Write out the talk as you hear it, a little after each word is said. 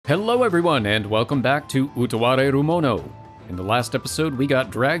Hello everyone, and welcome back to Utawarerumono. In the last episode, we got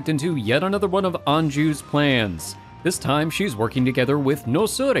dragged into yet another one of Anju's plans. This time, she's working together with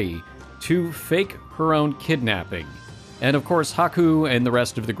Nosuri to fake her own kidnapping. And of course, Haku and the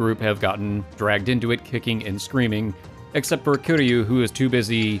rest of the group have gotten dragged into it, kicking and screaming, except for Kiryu, who is too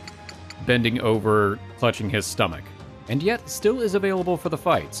busy bending over, clutching his stomach. And yet, still is available for the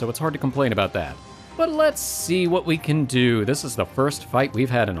fight, so it's hard to complain about that. But let's see what we can do. This is the first fight we've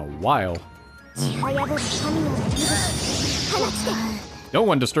had in a while. No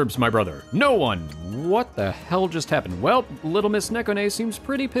one disturbs my brother. No one! What the hell just happened? Well, little Miss Nekone seems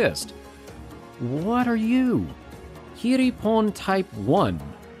pretty pissed. What are you? Hiripon Type 1.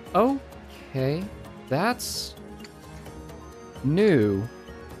 Okay, that's new.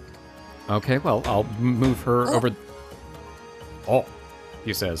 Okay, well, I'll move her over. Oh,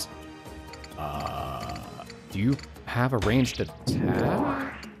 he says. Do you have a ranged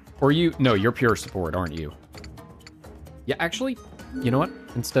attack? Or no, you're pure support, aren't you? Yeah, actually, you know what?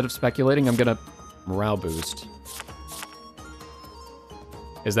 Instead of speculating, I'm gonna morale boost.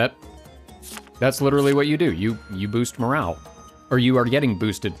 That's literally what you do. You boost morale. Or you are getting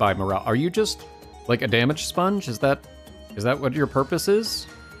boosted by morale. Are you just like a damage sponge? Is that what your purpose is?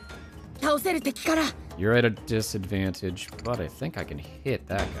 You're at a disadvantage, but I think I can hit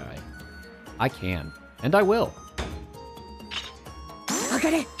that guy. I can, and I will.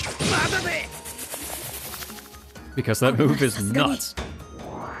 Because that move is nuts.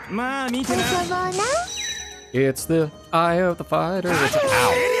 It's the eye of the fighter. It's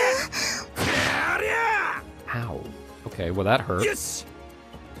ow. Ow. Okay, well that hurt.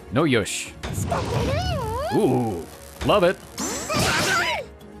 No yush. Ooh, love it.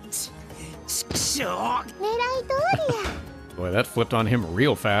 Boy, that flipped on him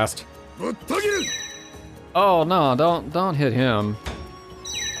real fast. Oh no, don't hit him.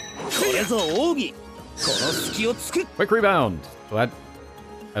 Quick rebound. Well,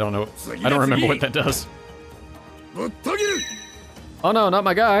 I don't know. I don't remember what that does. Oh no, not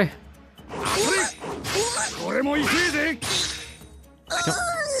my guy.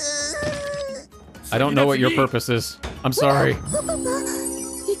 I don't know what your purpose is. I'm sorry.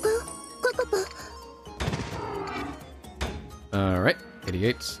 Alright,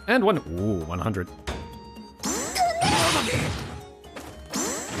 88. And one. Ooh, 100.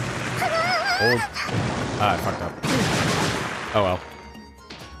 Hold. Ah, I fucked up. Oh well.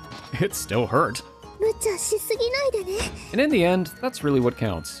 It still hurt. And in the end, that's really what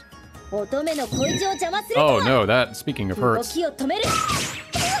counts. Oh no, that, speaking of hurts.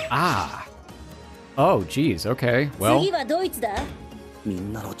 Ah. Oh, geez, okay, well. We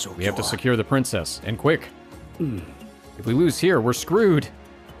have to secure the princess, and quick. If we lose here, we're screwed.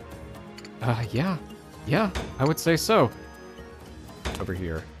 Yeah, I would say so. Over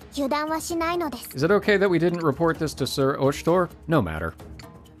here. Is it okay that we didn't report this to Sir Oshtor? No matter.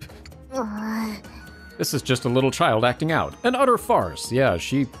 This is just a little child acting out. An utter farce. Yeah,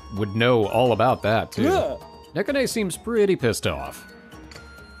 she would know all about that, too. Nekone seems pretty pissed off.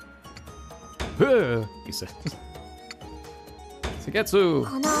 He said. Sugetsu!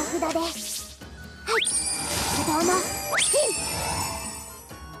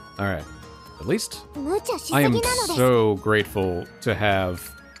 Alright. At least I am so grateful to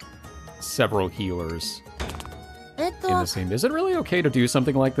have several healers in the scene. Is it really okay to do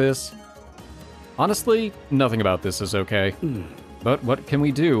something like this? Honestly, nothing about this is okay. But what can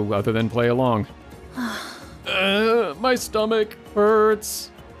we do other than play along? My stomach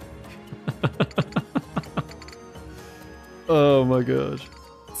hurts. Oh my gosh.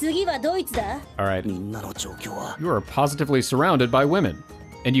 Alright. You are positively surrounded by women.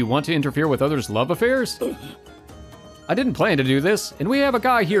 And you want to interfere with others' love affairs? I didn't plan to do this, and we have a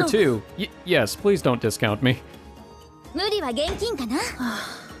guy here too. Yes, please don't discount me.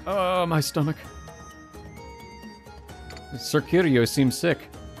 Oh, my stomach. Sir Kiryu seems sick.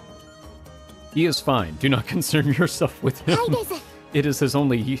 He is fine. Do not concern yourself with him. It is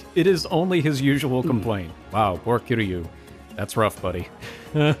only his usual complaint. Wow, poor Kiryu. That's rough, buddy.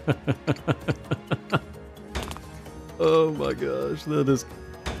 Oh my gosh, that is...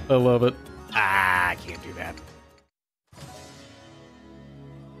 I love it. Ah, I can't do that.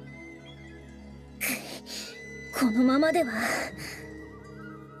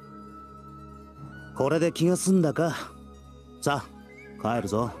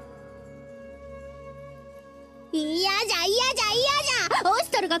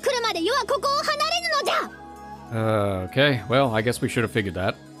 Okay, well, I guess we should have figured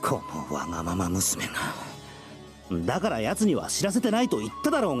that. だから奴には知らせてないと言っ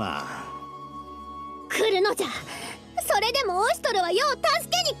ただろうが。来るのじゃ。それでもオシトルはよう助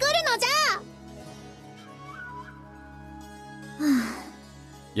けに来るのじゃ。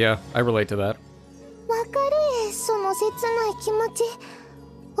Yeah, I relate to that. わかるえ、その切ない気持ち。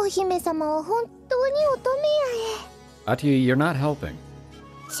お姫様は本当に乙女や Ati, you're not helping. え。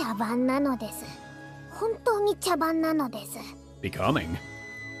茶番なのです。本当に茶番なのです。Becoming?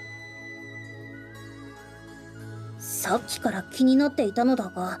 さっきから気になっていたのだ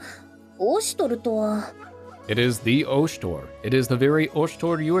が、オシトルとは。It is the Oshtor. It is the very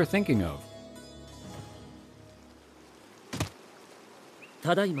Oshtor you are thinking of.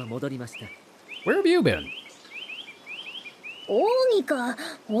 ただいま戻りました。 Where have you been? オーギか、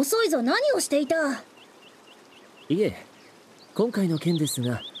遅いぞ。何をしていた？いえ、今回の件です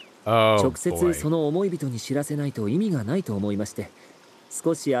が、 Oh, 直接 boy. その思い人に知らせないと意味がないと思いまして、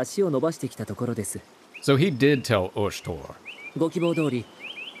少し足を伸ばしてきたところです。 So he did tell Oshtor. ご希望通り、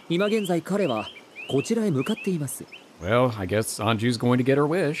今現在彼はこちらへ向かっています。 Well, I guess Anju's going to get her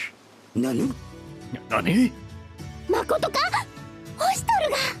wish. 何？ Nani? まことか？オシトル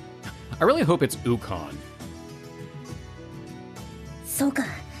が。 I really hope it's Ukon. そうか。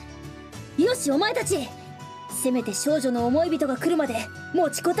よし、お前たち、せめて少女の思い人が来るまで持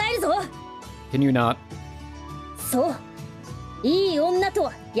ちこたえるぞ。 Can you not? そう、いい女と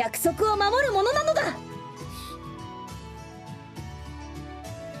は約束を守るものなのだ。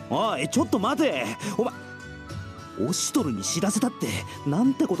おい、ちょっと待て。お前、オシトルに知らせたってな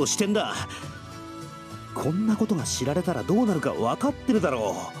んてことしてんだ。こんなことが知られたらどうなるか分かってるだ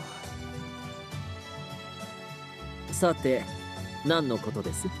ろさて、何のこと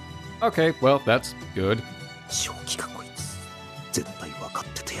です？ Okay, well, that's good. う。正気かこいつ。絶対分かっ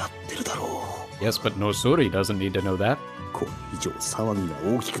ててやってるだろう。 Yes, but Nosuri doesn't need to know that. これ以上騒ぎ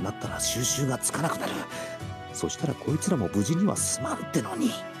が大きくなったら収拾がつかなくなる。そしたらこいつらも無事には済まんっての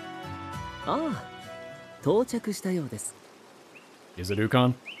に。ああ、到着したようです。 Is it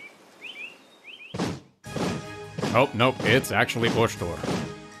Ukon? Oh, nope, it's actually Oshtor.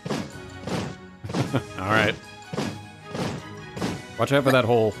 Alright. Watch out for that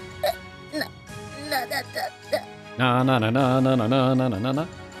hole. なだだだ。 Na na na na na na na na na na na.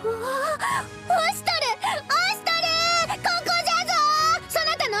 オシトル、オシトル、ここじゃぞ。そ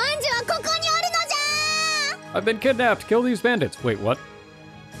なたのアンジュはここにおるのじゃ。 I've been kidnapped. Kill these bandits. Wait, what?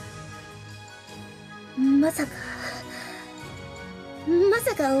 まさ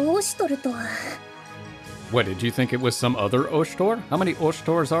かオシトルとは。 What, did you think it was some other Oshtor? How many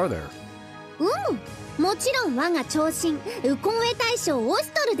Oshtors are there? もちろん我が長身ウコンエ大将オシ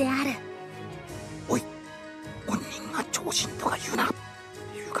トルである。おい、本人が長身とか言うな。い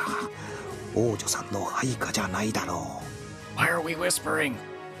うか、王女さんの配下じゃないだろう。 Why are we whispering?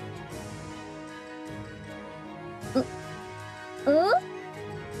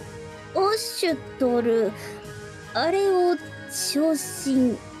 オシュトル、あれを長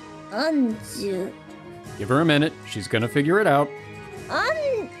身、アンジュ、 Give her a minute. She's gonna figure it out. ア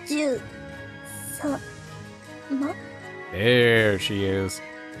ンジュさま。 There she is.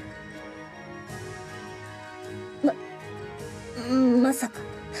 まさ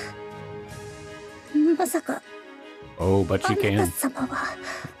か Oh, but あ she なた can. 様は。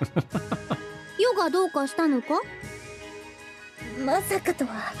世がどうかしたのか？まさかと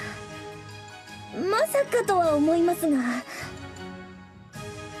は思いますが。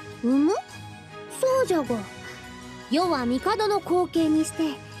そうじゃが、世は帝の後継にし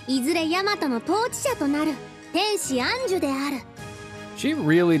ていずれヤマトの統治者となる天使アンジュである。 She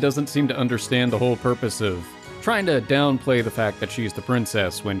really doesn't seem to understand the whole purpose of trying to downplay the fact that she's the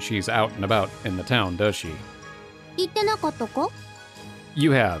princess when she's out and about in the town, does she? 言ってなかったか？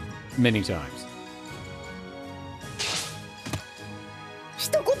 You have, many times.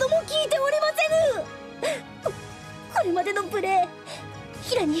 一言も聞いておりませぬ。これまでのプレー、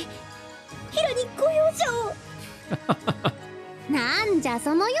ヒラにご容赦を。なんじゃ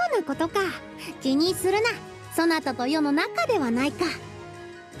そのようなことか。気にするな。そなたと世の中ではないか。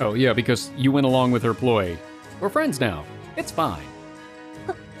 Oh, yeah, because you went along with her ploy. We're friends now. It's fine.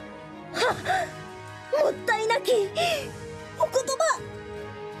 もったいなきお言葉。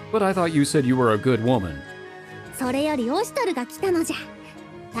 But I thought you said you were a good woman. それよりオシトルが来たのじゃ。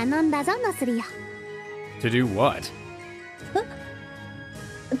頼んだぞノスリよ。 To do what?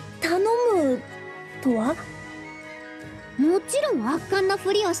 頼むとは？もちろん圧巻の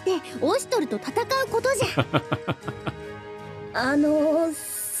ふりをしてオシトルと戦うことじゃ。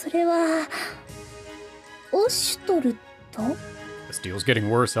それはオシュトルと？ This deal's getting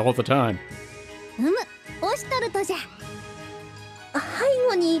worse all the time. オシトルとじゃ。背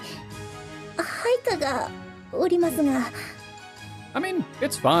後に配下がおりますが。 I mean,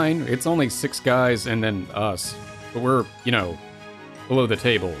 it's fine. It's only 6 guys and then us. But we're, you know, below the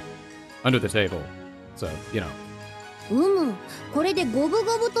table, under the table. So, you know. これで五分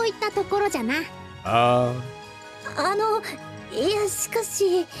五分といったところじゃな。いやしか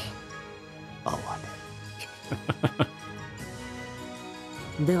し。あわ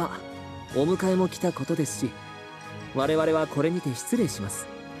ね。では、お迎えも来たことですし、我々はこれにて失礼します。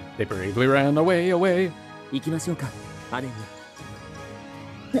They bravely ran away. 行きましょうか、アレン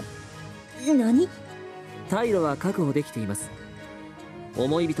何？ヌ。退路は確保できています。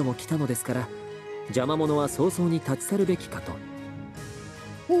思い人も来たのですから、邪魔者は早々に立ち去るべきかと。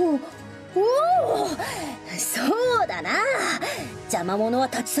おお、そうだな。邪魔者は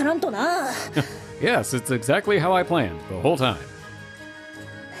立ち去らんとな。Yes, it's exactly how I planned the whole time.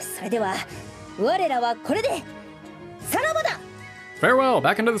 それでは我らはこれでさらばだ。 Farewell,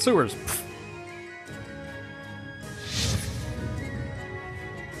 back into the sewers.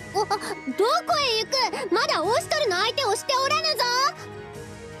 どこへ行く？まだオシトルの相手をしておらぬぞ。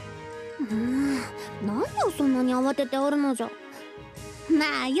何をそんなに慌てておるのじゃ。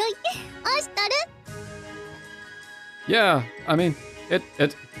まあよい、オシトル。 Yeah, I mean, it a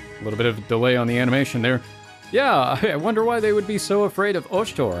little bit of delay on the animation there. Yeah, I wonder why they would be so afraid of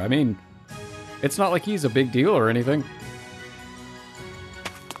Oshtor. I mean, it's not like he's a big deal or anything.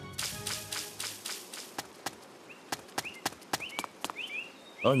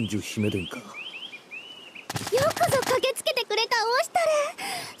 アンジュ姫殿下。よくぞ駆けつけてくれたオシトル。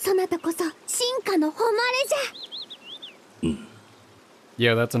そなたこそ進化の誉れじゃ。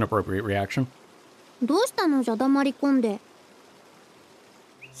Yeah, that's an appropriate reaction. どうしたのじゃ黙り込んで。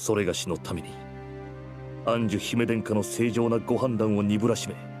それがしのためにアンジュ姫殿下の正常なご判断を鈍らし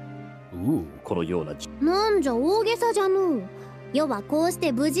め、このようななんじゃ大げさじゃのう。世はこうし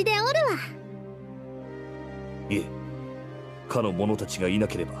て無事でおるわ。いえ、かの者たちがいな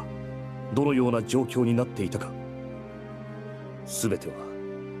ければどのような状況になっていたか、すべては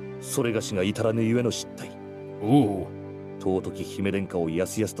それがしが至らぬゆえの失態。尊き姫殿下をや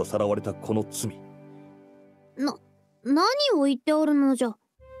すやすとさらわれたこの罪。何を言っておるのじゃ。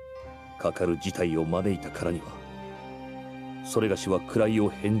かかる事態を招いたからには、それがしは位を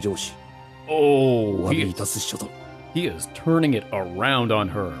返上し、お詫びいたす所存。He is turning it around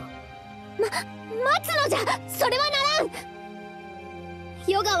on her. 待つのじゃ。それはならん。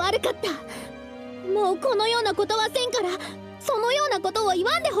世が悪かった。もうこのようなことはせんから、そのようなことを言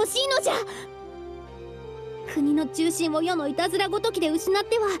わんでほしいのじゃ。国の中心を世のいたずらごときで失っ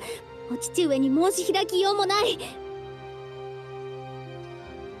てはお父上に申し開きようもない。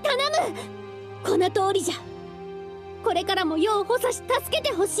頼む、この通りじゃ。これからも世を補佐し助け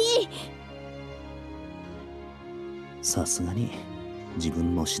てほしい。さすがに自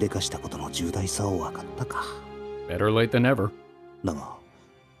分のしでかしたことの重大さを分かったか。 Better late than never. だが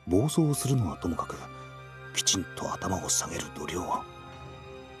暴走するのはともかく、きちんと頭を下げる度量を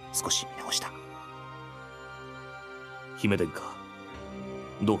少し見直した。姫殿下、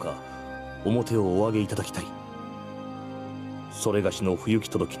どうか表をお上げいただきたい。それがしの不行き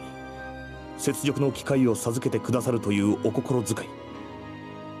届きに雪辱の機会を授けてくださるというお心遣い、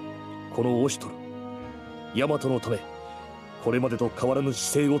このオシトル、ヤマトのためこれまでと変わらぬ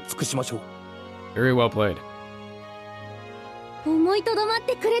姿勢を尽くしましょう。 Very well played. 思いとどまっ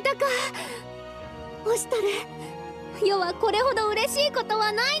てくれたか。オシトル、世はこれほど嬉しいこと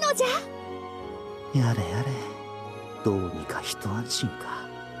はないのじゃ。やれやれ、どうにか一安心か。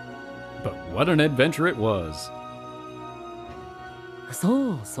 But what an adventure it was.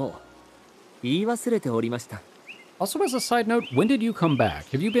 そうそう、言い忘れておりました。 Also, as a side note, when did you come back?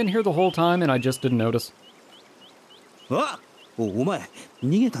 Have you been here the whole time and I just didn't notice? お前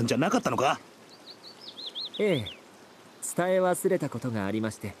逃げたんじゃなかったのか。ええ、伝え忘れたことがありま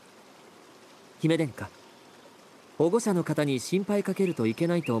して。姫殿下、保護者の方に心配かけるといけ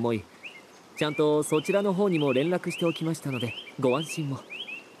ないと思い、ちゃんとそちらの方にも連絡しておきましたので、ご安心を。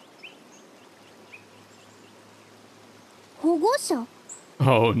保護者？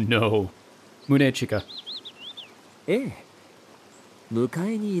 Oh no. Munechika. ええ、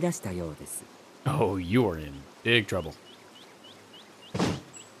迎えにいらしたようです。 Oh, you're in big trouble.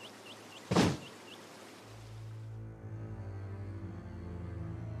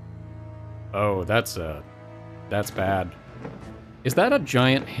 Oh, that's bad. Is that a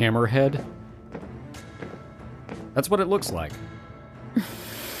giant hammerhead? That's what it looks like.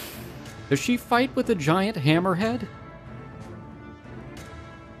 Does she fight with a giant hammerhead?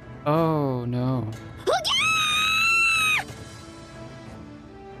 Oh no.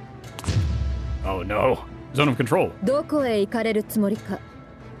 Oh no. Zone of control. どこへ行かれるつもりか。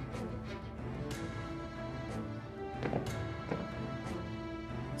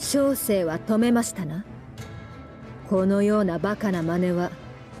小生は止めましたな。このようなバカな真似は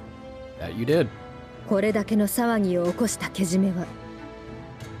That you did. これだけの騒ぎを起こしたけじめは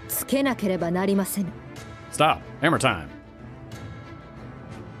つけなければなりませぬ。 Stop. Hammer time.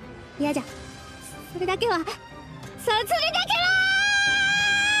 嫌じゃ。それだけは。それだけ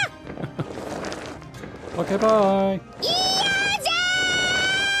は Okay, bye. 嫌じゃ。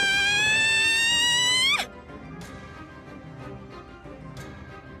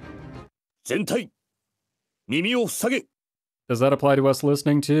全体耳を塞げ。 Does that apply to us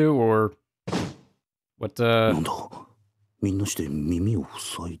listening too, or what? なんだ、みんなして耳を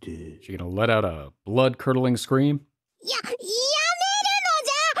塞いで。 She gonna let out a blood-curdling scream? やめるのじ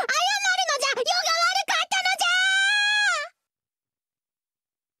ゃ。謝るのじゃ。世が悪かったのじ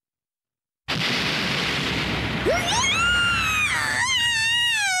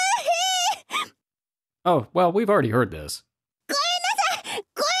ゃ。 Oh, well, we've already heard this. ごめんなさい。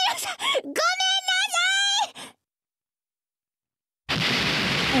ごめんなさい。ごめんなさい。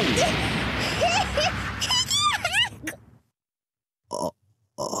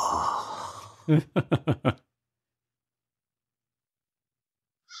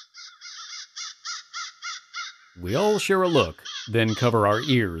 We all share a look, then cover our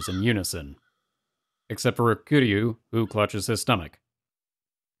ears in unison. Except for Kuryu, who clutches his stomach.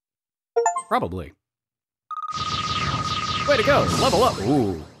 Probably. Way to go! Level up!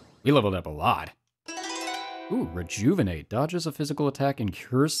 Ooh, we leveled up a lot. Ooh, rejuvenate. Dodges a physical attack and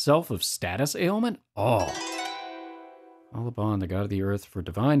cures self of status ailment? Oh. Call upon the god of the earth for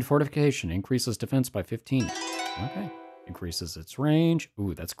divine fortification. Increases defense by 15. Okay. Increases its range.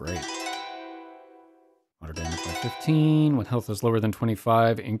 Ooh, that's great. Water damage by 15. When health is lower than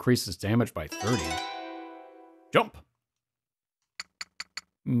 25, increases damage by 30. Jump!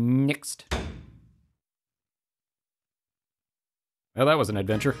 Next. Well, that was an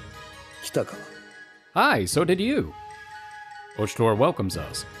adventure. 来たか。 Hi, so did you. Oshtor welcomes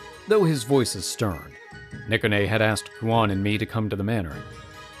us, though his voice is stern. Nikone had asked Kuan and me to come to the manor.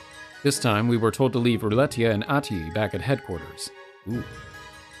 This time, we were told to leave Ruletia and Ati back at headquarters. Ooh.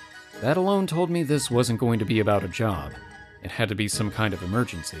 That alone told me this wasn't going to be about a job. It had to be some kind of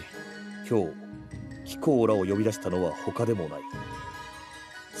emergency. 今日、貴公らを呼び出したのは他でもない。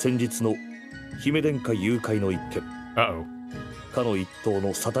先日の姫殿下誘拐の一件。 Uh-oh. かの一党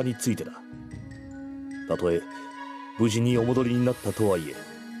の沙汰についてだ。たとえ無事にお戻りになったとはいえ、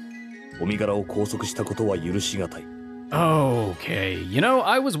お身柄を拘束したことは許しがたい。 Okay, you know,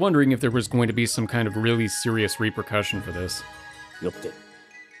 I was wondering if there was going to be some kind of really serious repercussion for this. よって、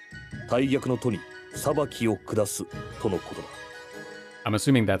大逆の徒に裁きを下すとのことだ。 I'm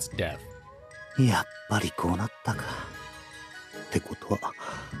assuming that's death. やっぱりこうなったか。ってことは、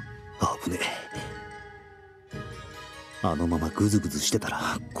危ねえ。あのままグズグズしてた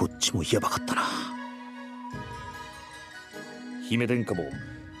ら、こっちもやばかったな。姫殿下も、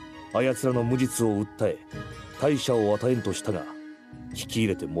あやつらの無実を訴え、大赦を与えんとしたが、聞き入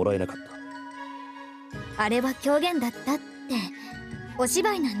れてもらえなかった。あれは狂言だったって、お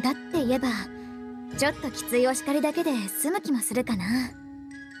芝居なんだって言えば、ちょっときついお叱りだけで済む気もするかな。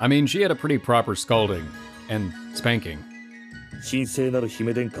I mean, she had a pretty proper scolding and spanking. 神聖なる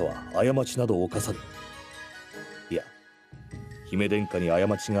姫殿下は過ちなど犯さぬ。いや、姫殿下に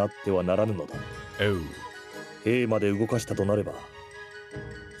過ちがあってはならぬのだ。Oh. 兵まで動かしたとなれば、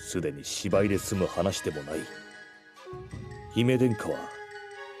すでに芝居で済む話でもない。姫殿下は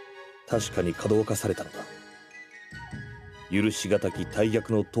確かにかどわかされたのだ。許しがたき大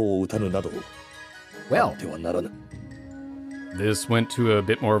逆の党を打たぬなど、あってはならぬ。This went to a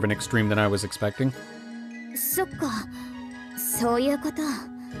bit more of an extreme than I was expecting. そっか、そういうこ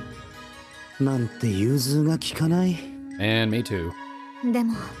と。なんて融通が利かない。And me too. で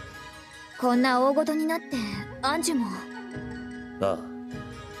も、こんな大事になってアンジュも。ああ、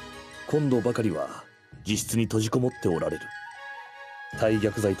今度ばかりは自室に閉じこもっておられる。大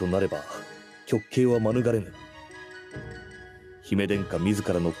逆罪となれば極刑は免れぬ。姫殿下自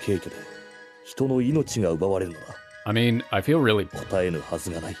らの軽挙で人の命が奪われるのだ。I mean, I feel really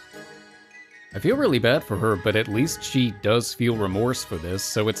bad for her, but at least she does feel remorse for this,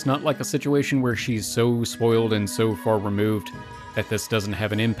 so it's not like a situation where she's so spoiled and so far removed that this doesn't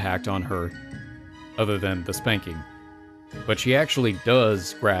have an impact on her, other than the spanking. But she actually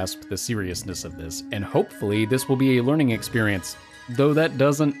does grasp the seriousness of this, and hopefully this will be a learning experience, though that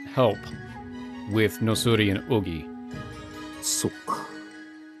doesn't help with Nosuri and Ougi. そっか。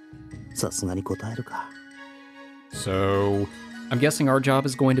さすがに答えるか。So, I'm guessing our job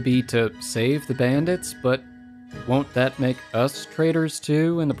is going to be to save the bandits, but won't that make us traitors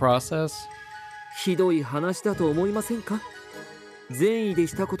too in the process? ひどい話だと思いませんか？善意で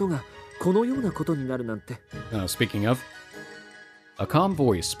したことがこのようなことになるなんて。Speaking of, a calm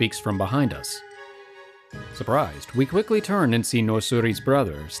voice speaks from behind us. Surprised, we quickly turn and see Nosuri's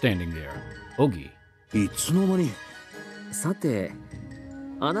brother standing there, Ougi. いつの間に。さて、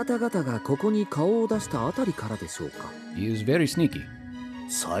あなた方がここに顔を出したあたりからでしょうか。He is very sneaky.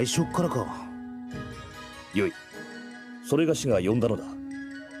 最初っからか。よい、それがしが呼んだのだ。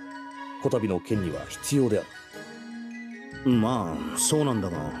こたびの剣には必要である。まあそうなんだ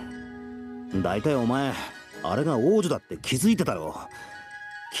が、だいたいお前あれが王女だって気づいてたろ。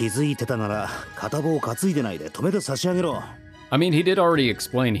気づいてたなら片棒担いでないで止めて差し上げろ。 I mean, he did already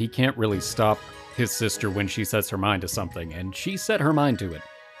explain he can't really stop his sister when she sets her mind to something, and she set her mind to it.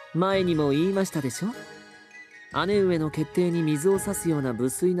 前にも言いましたでしょ。姉上の決定に水を差すような無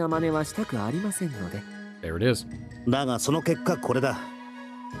粋な真似はしたくありませんので。There it is. だがその結果これだ。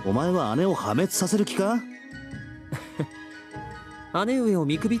お前は姉を破滅させる気か？姉上を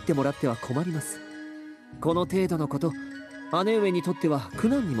見くびってもらっては困ります。この程度のこと、姉上にとっては苦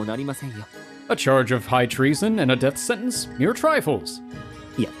難にもなりませんよ。A charge of high treason and a death sentence? Mere trifles.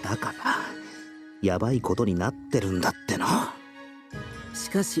 いやだからやばいことになってるんだってな。し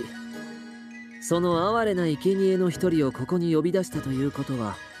かしその哀れな生贄の一人をここに呼び出したということ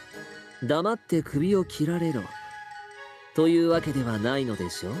は、黙って首を切られろというわけではないので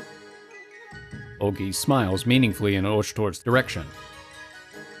しょう。 Ougi smiles meaningfully in Oshtor's direction.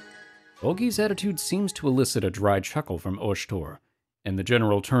 Ougi's attitude seems to elicit a dry chuckle from Oshtor, and the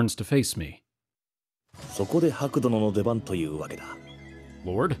general turns to face me. そこで白殿の出番というわけだ。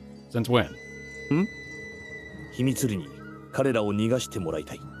 Lord? Since when? 秘密裏に彼らを逃がしてもらい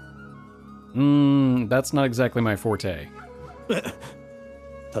たい。That's not exactly my forte.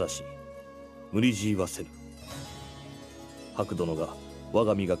 ただし無理強いはせぬ。白殿が我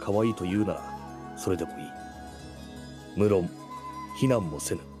が身が可愛いと言うならそれでもいい。無論非難も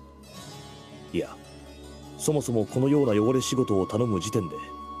せぬ。いや、そもそもこのような汚れ仕事を頼む時点で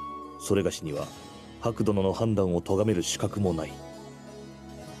それがしには白殿の判断を咎める資格もない。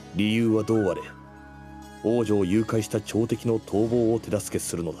理由はどうあれ王女を誘拐した朝敵の逃亡を手助け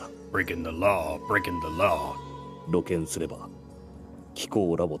するのだ。 Breaking the law, breaking the law. 露見すれば貴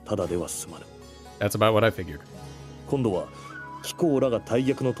公らもただでは済まぬ。 That's about what I figured. 今度は貴公らが大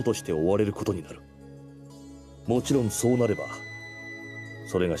逆の徒として追われることになる。もちろんそうなれば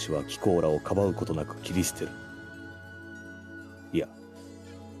それがしは貴公らをかばうことなく切り捨てる。いや、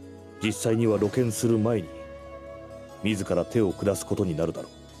実際には露見する前に自ら手を下すことになるだろ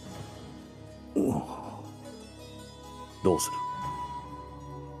う。どうす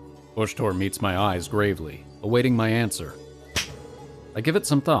る？ Oshtor meets my eyes gravely, awaiting my answer. I give it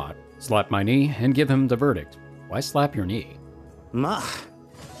some thought, slap my knee, and give him the verdict. Why slap your knee? まあ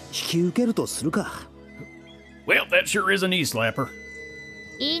引き受けるとするか。 Well, that sure is a knee slapper.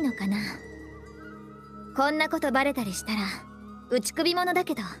 いいのかな。こんなことバレたりしたら打ち首者だ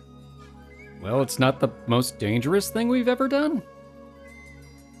けど。 Well, it's not the most dangerous thing we've ever done.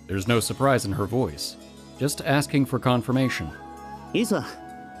 There's no surprise in her voice, just asking for confirmation. いいさ、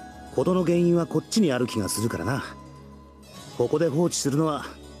事の原因はこっちにある気がするからな。ここで放置するのは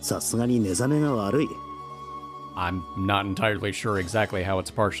さすがに寝覚めが悪い。 I'm not entirely sure exactly how it's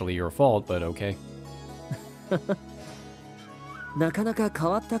partially your fault, but okay. なかなか変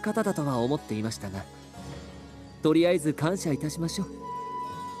わった方だとは思っていましたが、とりあえず感謝いたしましょう。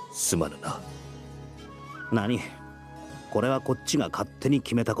すまぬな。何？これはこっちが勝手に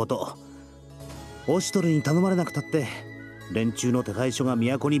決めたこと。オシュトルに頼まれなくたって連中の手配書が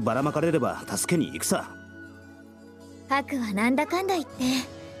都にばらまかれれば助けに行くさ。ハクはなんだかんだ言って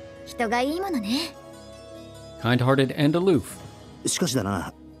人がいいものね。Kind-hearted and aloof. しかしだ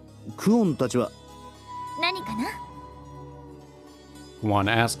な、クオンたちは。何かな？ Juan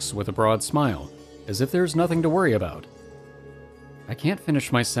asks with a broad smile, as if there's nothing to worry about. I can't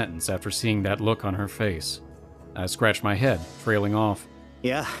finish my sentence after seeing that look on her face. I scratch my head, trailing off. い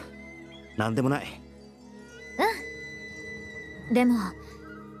や、なんでもない。でも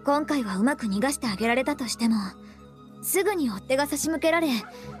今回はうまく逃がしてあげられたとしても、すぐに追っ手が差し向けられ、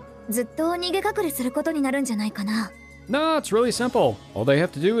ずっと逃げ隠れすることになるんじゃないかな。 No, it's really simple. All they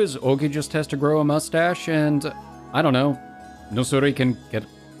have to do is Ougi just has to grow a mustache and, I don't know, Nosuri can get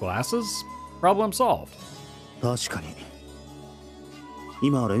glasses? Problem solved. 確かに。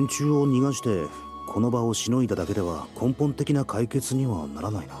今連中を逃がしてこの場をしのいだだけでは根本的な解決にはな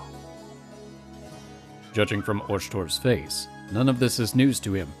らないな。 Judging from Oshtor's face, none of this is news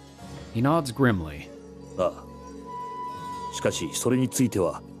to him. He nods grimly. ああ。しかしそれについて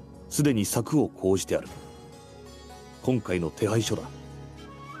はすでに策を講じてある。今回の手配書だ。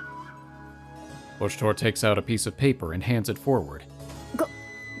 Oshtor takes out a piece of paper and hands it forward.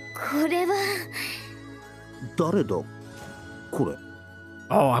 これは誰だこれ。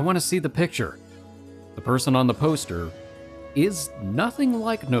 Oh, I want to see the picture. The person on the poster is nothing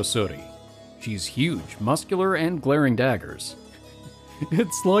like Nosuri. She's huge, muscular, and glaring daggers.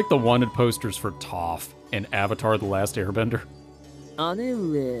 It's like the wanted posters for Toph and Avatar The Last Airbender. 姉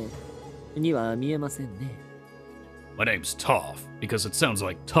上には見えませんね。 My name's Toph, because it sounds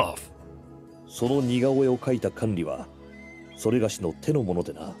like tough. その似顔絵を描いた管理はそれがしの手のもの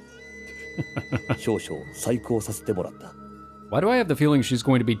でな。少々細工をさせてもらった。 Why do I have the feeling she's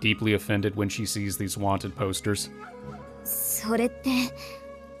going to be deeply offended when she sees these wanted posters? それって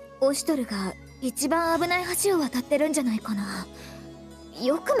オシュトルが一番危ない橋を渡ってるんじゃないかな。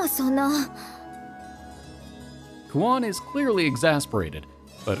よくもそんな。 Kuan is clearly exasperated,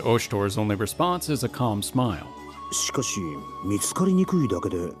 but Oshtor's only response is a calm smile. しかし見つかりにくいだけ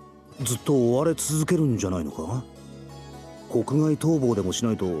でずっと追われ続けるんじゃないのか。国外逃亡でもし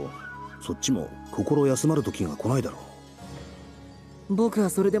ないとそっちも心休まる時が来ないだろう。僕は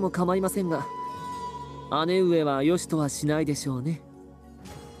それでも構いませんが、姉上はよしとはしないでしょうね。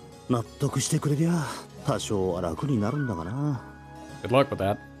納得してくれりゃ多少は楽になるんだがな。 Good luck with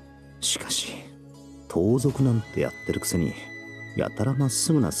that. しかし盗賊なんてやってるくせにやたらまっ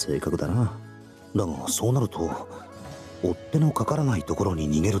すぐな性格だな。だがそうなると追っ手のかからないところに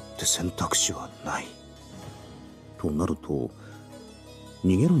逃げるって選択肢はない。となると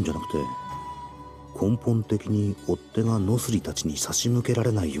逃げるんじゃなくて根本的に追っ手がノスリたちに差し向けら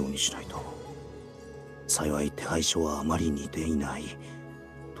れないようにしないと。幸い手配書はあまり似ていない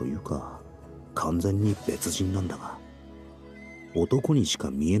というか完全に別人なんだが、男にしか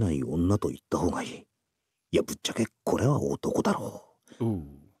見えない女と言った方がいい。いやぶっちゃけこれは男だろう。 Ooh.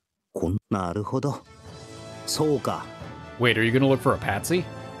 なるほどそうか。 Wait, are you gonna look for a patsy?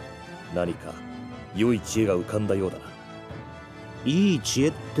 何か良い知恵が浮かんだようだな。いい知恵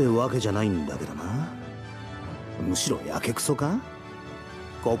ってわけじゃないんだけどな。むしろやけくそか。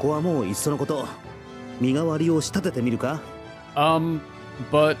ここはもういっそのこと身代わりを仕立ててみるか。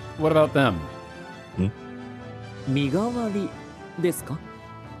 But what about them? 身代わりですか。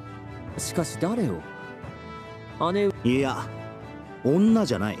しかし誰を。姉上。いや女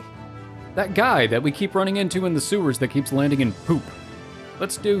じゃない。 That guy that we keep running into in the sewers that keeps landing in poop.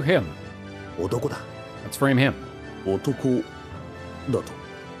 Let's do him. 男だ。 Let's frame him. 男だと。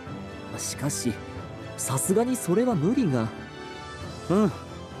しかしさすがにそれは無理が。うん、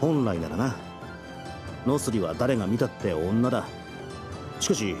本来ならな。ノスリは誰が見たって女だ。し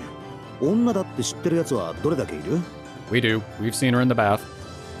かし女だって知ってるやつはどれだけいる。 We do. We've seen her in the bath.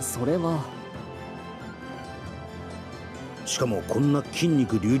 それは。しかもこんな筋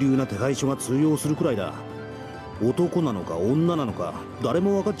肉隆々な手配書が通用するくらいだ。男なのか女なのか誰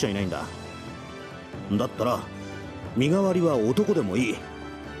も分かっちゃいないんだ。だったら身代わりは男でもいい。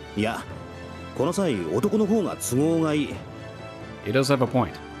いやこの際男の方が都合がいい。 He does have a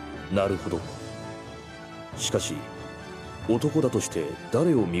point. なるほど。しかし男だとして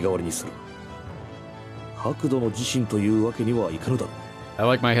誰を身代わりにする。白土の自身というわけにはいかぬだろう。 I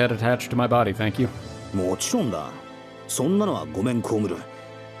like my head attached to my body, thank you. もちろんだ。そんなのはごめん被る。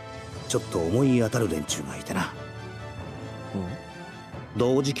ちょっと思い当たる連中がいてな。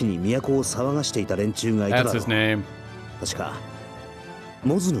同時期に都を騒がしていた連中がいただ That's ろ his う。 name. 確か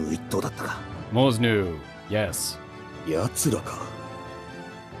モズヌ一党だったか。 Mosnu. Yes. 奴らか。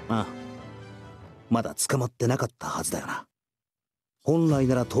ああ、まだ捕まってなかったはずだよな。本来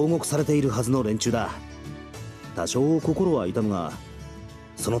なら投獄されているはずの連中だ。多少心は痛むが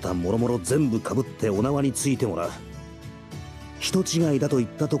その他もろもろ全部かぶってお縄についてもらう。人違いだと言っ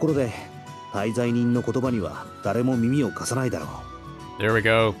たところで滞在人の言葉には誰も耳を貸さないだろう。 There we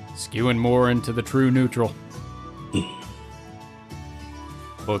go. Skewing more into the true neutral.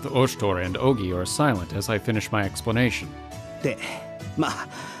 Both Oshtor and Ougi are silent as I finish my explanation. で、まあ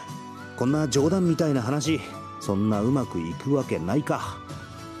こんな冗談みたいな話そんなうまくいくわけないか。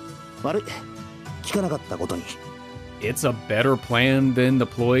悪い、聞かなかったことに。 It's a better plan than the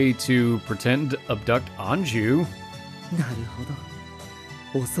ploy to pretend to abduct Anju. なる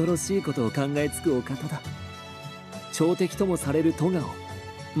ほど。恐ろしいことを考えつくお方だ。朝敵ともされるトガを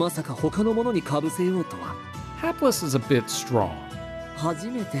まさか他の者にかぶせようとは。 Hapless is a bit strong. 初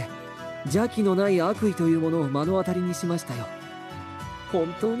めて邪気のない悪意というものを目の当たりにしましたよ。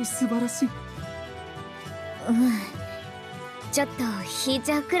本当に素晴らしい。ちょっと引い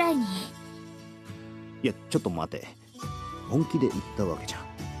ちゃうくらいに。いやちょっと待て、本気で言ったわけじゃ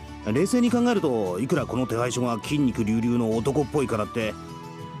ん。冷静に考えるといくらこの手配書が筋肉隆々の男っぽいからって。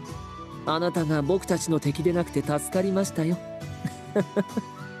あなたが僕たちの敵でなくて助かりましたよ。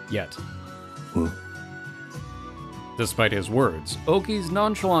Yet. Huh? Despite his words, Oki's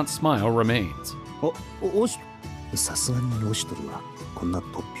nonchalant smile remains. さすがにオシトルはこんな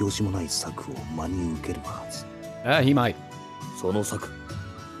突拍子もない策を真に受けるはず。He might. その策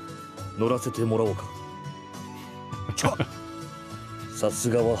乗らせてもらおうか。さ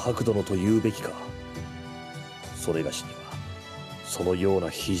すがは白殿と言うべきか。それがしにはそのような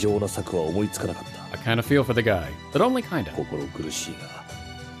非常な策は思いつかなかった。 I kind of feel for the guy, but only kind of. 心苦しいが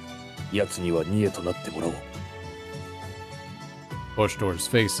奴には逃げとなってもらおう。 Oshtor's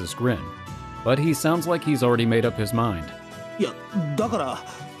faces grin, but he sounds like he's already made up his mind. いや、だから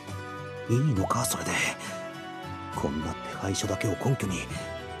いいのかそれで。こんな手配書だけを根拠に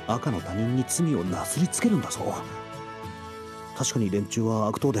赤の他人に罪をなすりつけるんだぞ。確かに連中は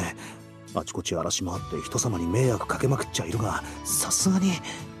悪党であちこち荒らし回って人様に迷惑かけまくっちゃいるが、さすがに。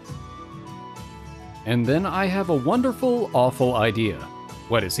 And then I have a wonderful, awful idea.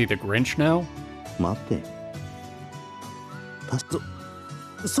 What, is he the Grinch now? 待って。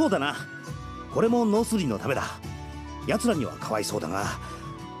そうだな。これもノスリのためだ。奴らにはかわいそうだが、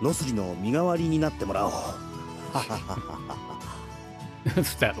ノスリの身代わりになってもらおう。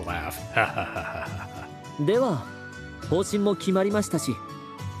That laugh. では方針も決まりましたし、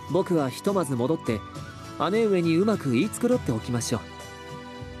僕はひとまず戻って姉上にうまく言い繕っておきましょう。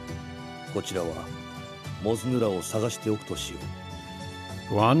こちらはモズヌラを探しておくとしよ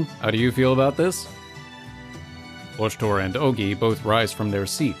う。 Guan, how do you feel about this? Oshtor and Ougi both rise from their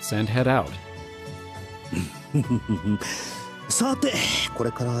seats and head out. さて、こ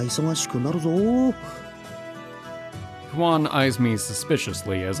れから忙しくなるぞ。 Guan eyes me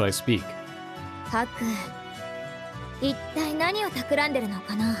suspiciously as I speak. ハク、一体何を企んでるの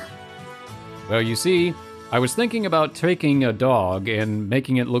かな。 Well, you see, I was thinking about taking a dog and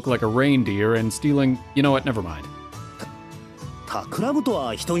making it look like a reindeer and stealing... You know what? Never mind. 企むと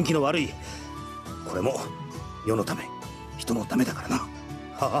は人聞きの悪い。これも世のため、人のためだからな。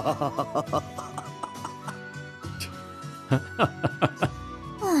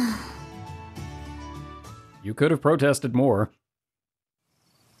You could have protested more.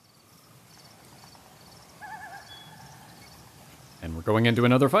 And we're going into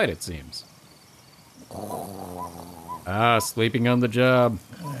another fight, it seems. Ah, sleeping on the job.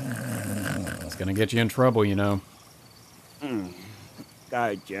 It's gonna get you in trouble, you know.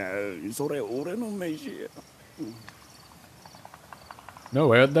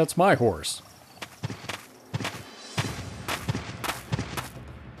 No, Ed, that's my horse.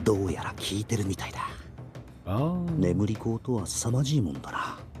 どうやら聞いてるみたいだ。 Oh. 眠り強とは凄まじいもんだ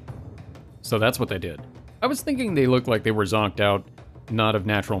な。 So that's what they did. I was thinking they looked like they were zonked out, not of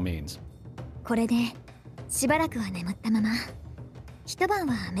natural means. これでしばらくは眠ったまま一晩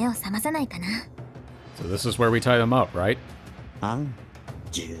は目を覚まさないかな。 So this is where we tie them up, right? あん、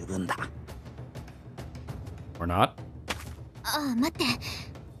十分だ。 Or not? ああ、待って、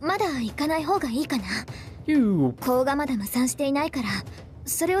まだ行かない方がいいかな。 You... 甲がまだ無産していないから、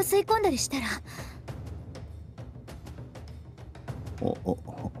それを吸い込んだりしたら。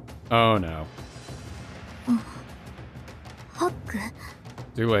Oh no. ハック、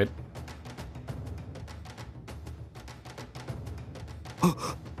 Too late.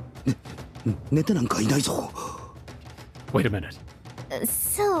 寝てなんかいないぞ。 Wait a minute.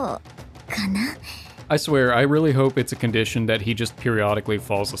 そうかな。 I swear, I really hope it's a condition that he just periodically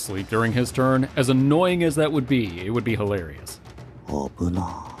falls asleep during his turn. As annoying as that would be hilarious. 危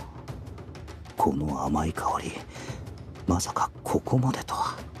な。この甘い香り、まさかここまでと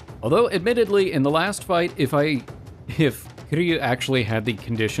は。 Although, admittedly, in the last fight, if Kiryu actually had the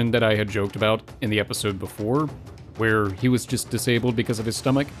condition that I had joked about in the episode before, where he was just disabled because of his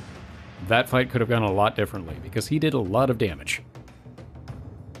stomach, that fight could have gone a lot differently, because he did a lot of damage.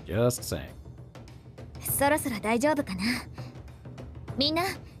 Just saying. そろそろ大丈夫かな。みんな、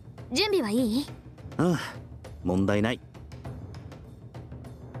準備はいい？ああ、問題ない。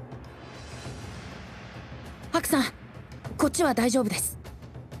ハクさん、こっちは大丈夫です。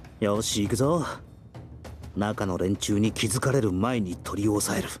よし、行くぞ。中の連中に気づかれる前に取り押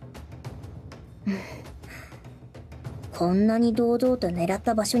さえる。こんなに堂々と狙っ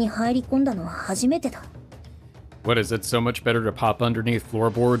た場所に入り込んだのは初めてだ。What is it, so much better to pop underneath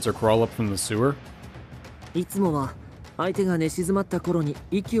floorboards or crawl up from the sewer? いつもは相手が寝静まった頃に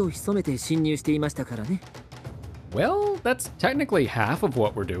息を潜めて侵入していましたからね。Well, that's technically half of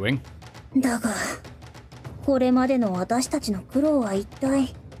what we're doing. だが、これまでの私たちの苦労は一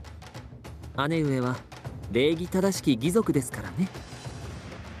体。姉上は礼儀正しき義族ですからね。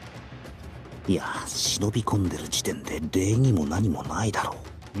いや、忍び込んでる時点で礼儀も何もないだろ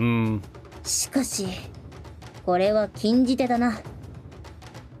う。しかし、これは禁じ手だな。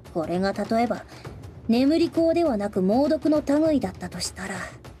これが例えば眠り口ではなく猛毒の類だったとしたら、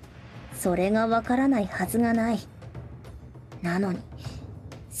それがわからないはずがない。なのに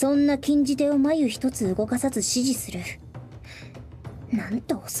そんな禁じ手を眉一つ動かさず指示する。なん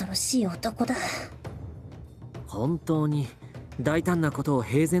と恐ろしい男だ。本当に大胆なことを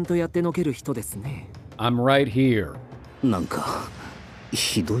平然とやってのける人ですね。 I'm right here. なんか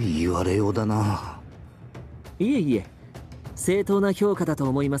ひどい言われようだな。いえいえ、正当な評価だと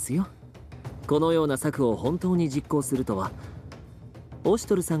思いますよ。このような策を本当に実行するとは、オシ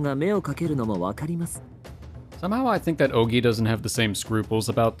トルさんが目をかけるのもわかります。 Somehow I think that Ougi doesn't have the same scruples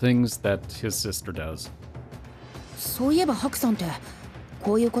about things that his sister does. そういえばハクさんって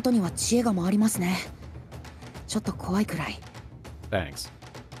こういうことには知恵が回りますね。ちょっと怖いくらい。 Thanks.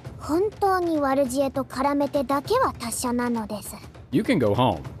 本当に悪知恵と絡めてだけは達者なのです。 You can go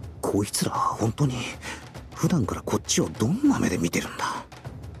home. こいつら本当に普段からこっちをどんな目で見てるんだ。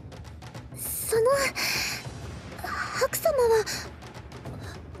そのハク様は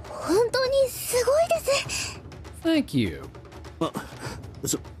本当にすごいです。 Thank you.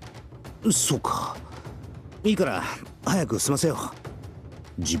 そうか。いいから早く済ませよ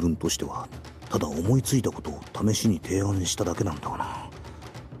う。自分としてはただ思いついたことを試しに提案しただけなんだがな。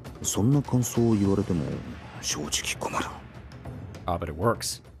そんな感想を言われても正直困る。Ah, but it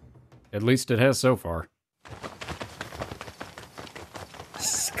works. At least it has so far.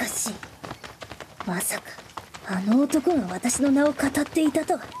 しかしまさかあの男が私の名を語っていた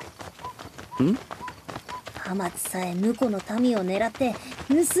とは。ん？浜津さえ婿の民を狙って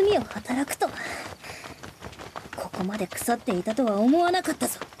盗みを働くとは。ここまで腐っていたとは思わなかった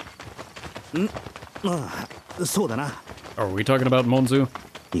ぞ。ああ、そうだな。Are we talking about Monzu?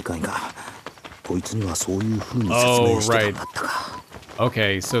 いかんか。こいつにはそういう風に説明してたんだったか。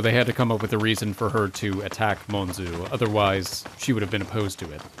Okay, so they had to come up with a reason for her to attack Monzu. Otherwise, she would have been opposed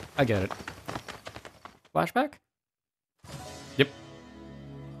to it. I get it. Flashback? Yep.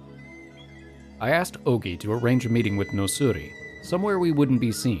 I asked Ougi to arrange a meeting with Nosuri, somewhere we wouldn't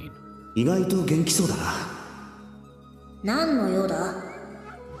be seen. 意外と元気そうだな。何の用だ？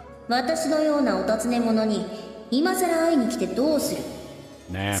私のようなお尋ね者に今さら会いに来てどうする？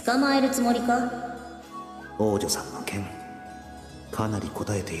 Nah. 捕まえるつもりか？王女さんの件かなり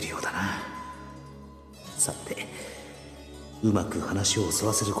答えているようだな。さてうまく話をそ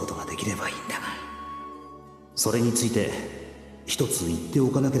らせることができればいいんだが、それについて一つ言ってお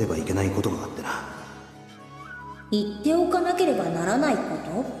かなければいけないことがあってな。言っておかなければならないこ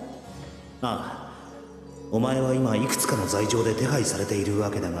と？ああ、お前は今いくつかの罪状で手配されているわ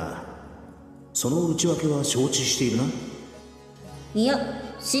けだが、その内訳は承知しているな？いや、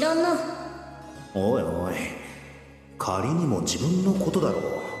知らんな。おいおい、仮にも自分のことだろう。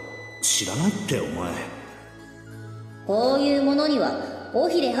知らないってお前。こういうものには尾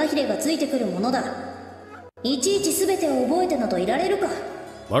ひれ歯ひれがついてくるものだ。いちいち全てを覚えてなどいられるか。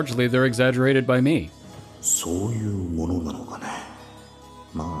 Largely, they're exaggerated by me. そういうものなのかね。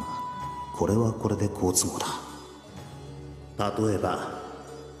まあこれはこれで好都合だ。例えば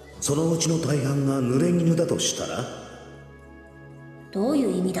そのうちの大半が濡れ衣だとしたら。どうい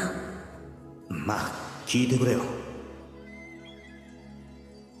う意味だ？まあ聞いてくれよ。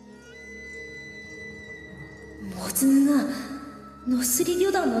モズヌがノスリ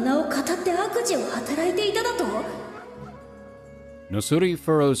旅団の名を語って悪事を働いていただと？ Nosuri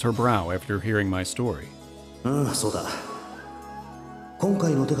furrows her brow after hearing my story. ああ、そうだ。今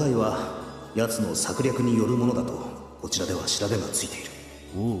回の手配は奴の策略によるものだとこちらでは調べがついている。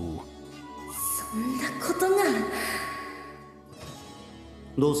Ooh. そんなことが。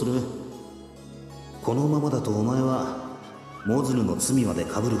どうする？このままだとお前はモズヌの罪まで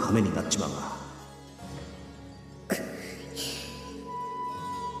被る羽目になっちまうが。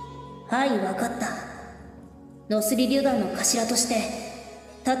はい、分かった。ノスリ旅団の頭として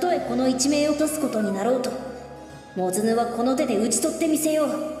たとえこの一命を落とすことになろうと、モズヌはこの手で討ち取ってみせよう。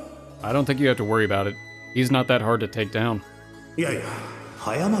 I don't think you have to worry about it. He's not that hard to take down. いやいや、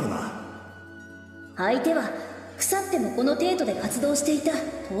早まるな。相手は腐ってもこの程度で活動していた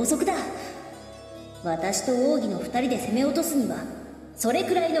盗賊だ。私と奥義の二人で攻め落とすにはそれ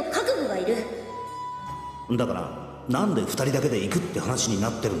くらいの覚悟がいる。だからなんで二人だけで行くって話にな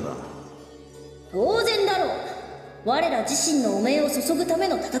ってるんだ。当然だろう。我ら自身の汚名を注ぐため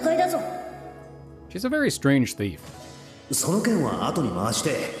の戦いだぞ。 She's a very strange thief. その件は後に回し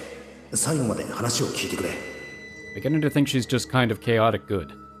て最後まで話を聞いてくれ。 Beginning to think she's just kind of chaotic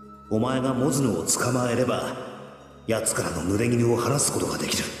good. お前がモズヌを捕まえれば奴からの濡れ衣を晴らすことがで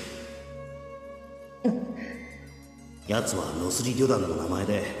きる。奴はノスリ旅団の名前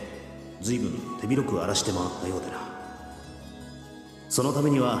で随分手広く荒らして回ったようでな。そのため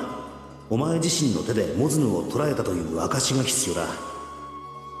にはお前自身の手でモズヌを捕らえたという証が必要だ。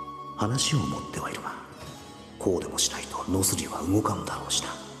話を持ってはいるが、こうでもしないとノスリは動かんだろうしな。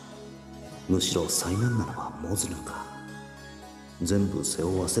むしろ災難なのはモズヌか。全部背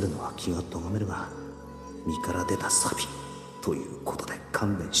負わせるのは気がとがめるが、身から出たサビということで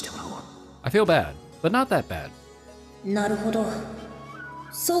勘弁してもらおう。 I feel bad, but not that bad. なるほど、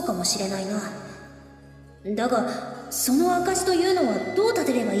そうかもしれないな。だがその証というのはどう立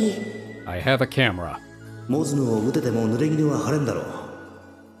てればいい？ I have a camera. モズヌを撃てても濡れ衣は晴れんだろう。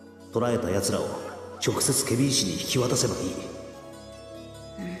捕らえた奴らを直接ケビー氏に引き渡せばいい。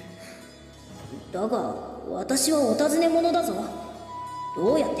だが私はお尋ね者だぞ。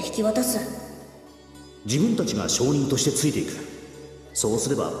どうやって引き渡す？自分たちが証人としてついていく。そうす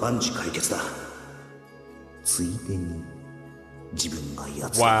れば万事解決だ。ついでに自分が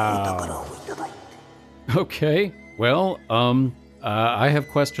奴らのお宝をいただいて。Okay, well, I have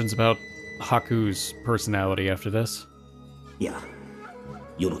questions about Haku's personality after this. いや、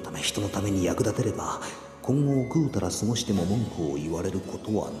世のため人のために役立てれば今後ぐうたら過ごしても文句を言われるこ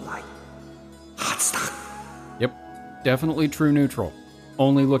とはないはずだ。 Yep, definitely true neutral.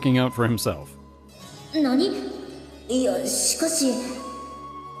 Only looking out for himself. 何？いや、しかし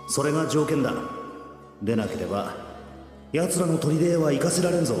それが条件だ。でなければ奴らの砦は行かせ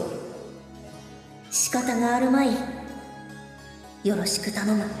られんぞ。仕方があるまい。よろしく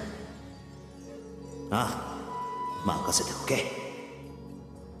頼む。ああ、任せておけ。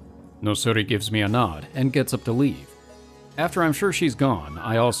 Nosuri gives me a nod and gets up to leave. After I'm sure she's gone,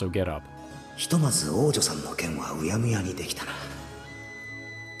 I also get up. ひとまず王女さんの件はうやむやにできたな。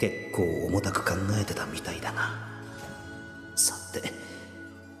結構重たく考えてたみたいだな。さて、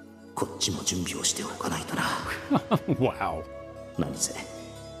こっちも準備をしておかないとな。Wow. 何せ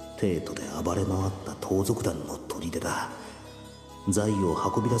帝都で暴れ回った盗賊団の砦だ。財を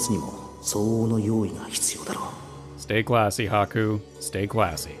運び出すにも相応の用意が必要だろう。 Stay classy, Haku. Stay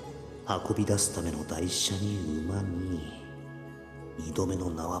classy. 運び出すための台車に馬に二度目の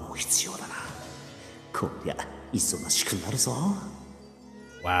縄も必要だな。こりゃ忙しくなるぞ。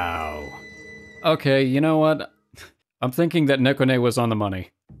 Wow. Okay, you know what? I'm thinking that Nekone was on the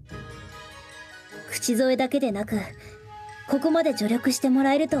money. 口添えだけでなく、ここまで助力しても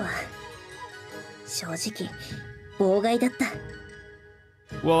らえるとは正直妨害だった。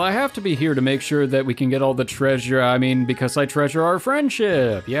 Well, I have to be here to make sure that we can get all the treasure. I mean, because I treasure our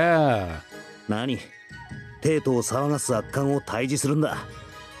friendship. Yeah. 何？帝都を騒がす悪漢を退治するんだ。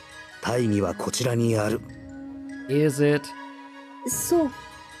大義はこちらにある。 Is it? そう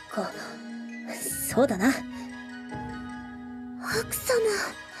か、そうだな。ハク様、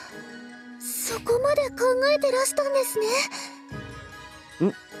そこまで考えてらしたんですね。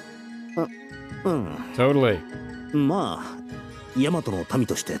うん。 Totally. まあ、ヤマトの民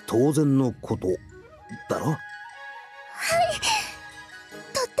として当然のことだろ。はい、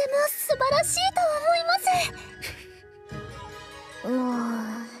とっても素晴らしいと思いま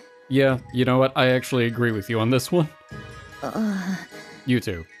す。Yeah, you know what? I actually agree with you on this one. You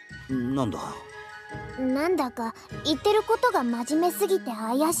too. なんだ？なんだか言ってることが真面目すぎて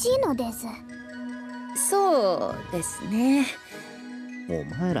怪しいのです。そうですね。お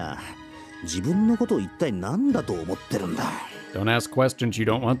前ら自分のことを一体何だと思ってるんだ。 Don't ask questions you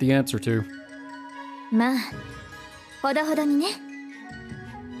don't want the answer to. まあ、ほどほどにね。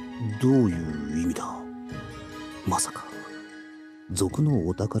どういう意味だ？まさか賊の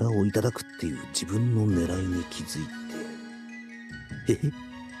お宝をいただくっていう自分の狙いに気づいて、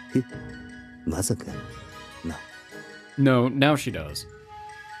まさかな。 No, now she does.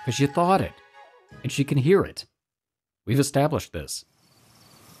 Because she thought it. And she can hear it. We've established this.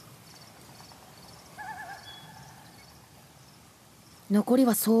 残り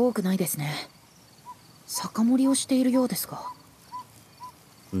はそう多くないですね。酒盛りをしているようですが。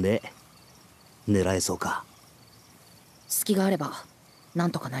で、狙えそうか？隙があればな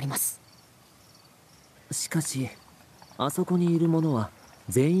んとかなります。しかしあそこにいる者は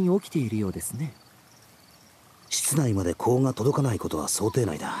全員起きているようですね。室内まで光が届かないことは想定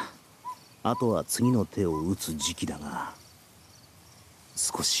内だ。あとは次の手を打つ時期だが、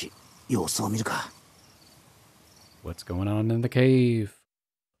少し様子を見るか。 What's going on in the cave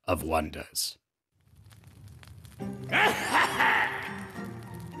of wonders?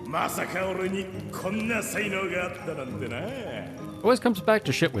 まさか俺にこんな才能があったなんてな。 Always comes back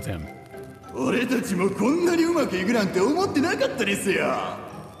to shit with him. 俺たちもこんなにうまくいくなんて思ってなかったですよ。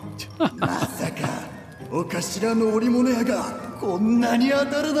まさかお頭の織物屋がこんなに当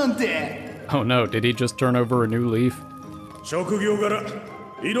たるなんて。 Oh no, did he just turn over a new leaf? 職業柄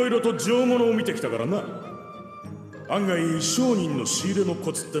いろいろと上物を見てきたからな。案外商人の仕入れの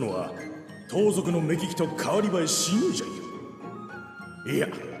コツってのは盗賊の目利きと変わり映えしねえじゃんよ。いや、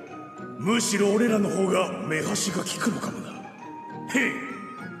むしろ俺らの方が目端が利くのかもな。へ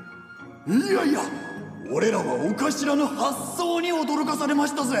いやいや、俺らはお頭の発想に驚かされま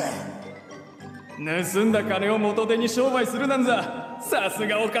したぜ。盗んだ金を元手に商売するなんざ、さす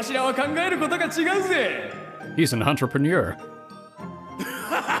がお頭は考えることが違うぜ。 He's an entrepreneur.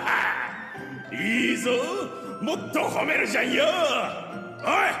 いいぞ、もっと褒めるじゃんよ。おい、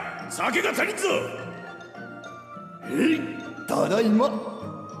酒が足りんぞ。ただいま。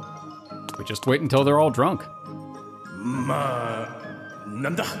 We just wait until they're all drunk. まあ、な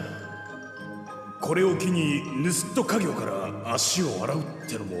んだ。これを機に盗っ人家業から足を洗うっ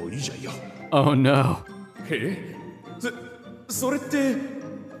てのもいいじゃんよ。Oh no. それって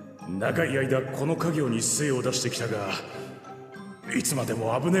長い間この家業に精を出してきたが、いつまで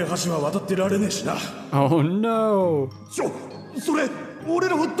も危ねえ橋は渡ってられねえしな。Oh no. それ俺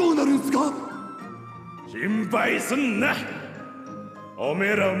らはどうなるんすか？心配すんな。おめ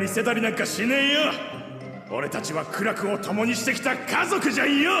えらを見せたりなんかしねえよ。俺たちは苦楽を共にしてきた家族じゃ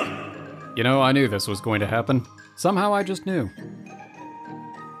んよ。You know, I knew this was going to happen. Somehow I just knew.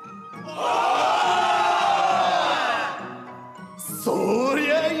 そ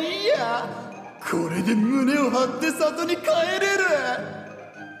りゃいいや。これで胸を張って里に帰れる。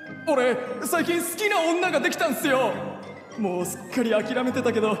俺、最近好きな女ができたんすよ。もうすっかり諦めて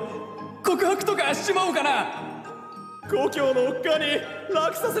たけど、告白とかしちまおうかな。故郷のおっかに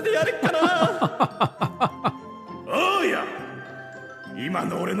楽させてやれっかな。おうや、今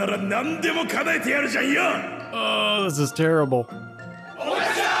の俺なら何でも叶えてやるじゃんよ。Oh, this is terrible.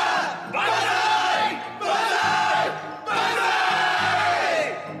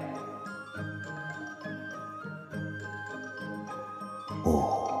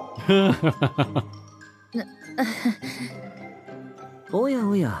 おや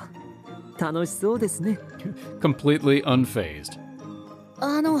おや、楽しそうですね。Completely unfazed.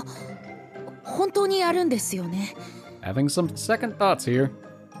 本当にやるんですよね。Having some second thoughts here.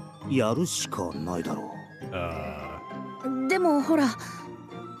 やるしかないだろう。でもほら、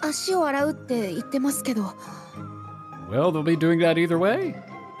足を洗うって言ってますけど。Well, they'll be doing that either way.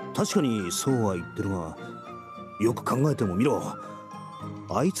 確かにそうは言ってるが、よく考えてもみろ。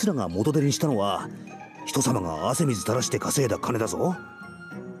あいつらが元手にしたのは人様が汗水垂らして稼いだ金だぞ。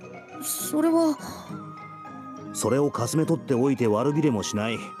それは。それをかすめ取っておいて悪びれもしな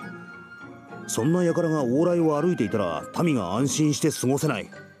い。そんな輩が往来を歩いていたら民が安心して過ごせない。違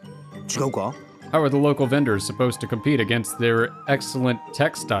うか？ How are the local vendors supposed to compete against their excellent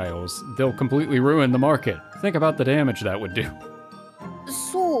textiles? They'll completely ruin the market. Think about the damage that would do.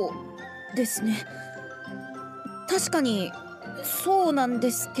 そうですね。確かにそうなんで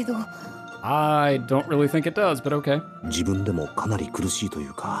すけど。I don't really think it does, but okay. 自分でもかなり苦しいとい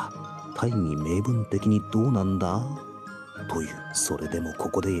うか、大義名分的にどうなんだという。それでもこ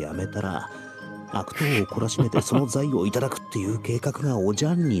こでやめたら悪党を懲らしめてその財をいただくっていう計画がおじ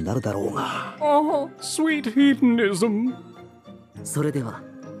ゃんになるだろうが。Oh, sweet hedonism. それでは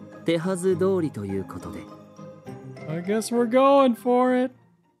手はず通りということで。I guess we're going for it.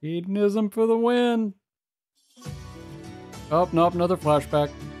 Hedonism for the win. Oh, nope, another flashback.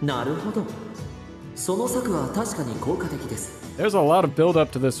 なるほど。その策は確かに効果的です。There's a lot of build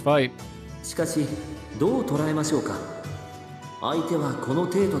up to this fight. しかし、どう捉えましょうか。相手はこの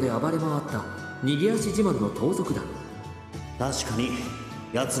程度で暴れ回った逃げ足自慢の盗賊だ。確かに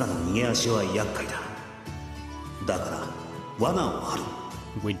奴らの逃げ足は厄介だ。だから罠を張る。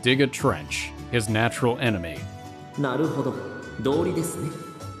We dig a trench, his natural enemy. なるほど、道理ですね。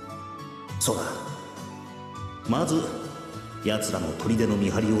そうだ。まず奴らの砦の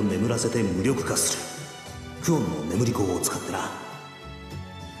見張りを眠らせて無力化する。クオンの眠り香を使ってな。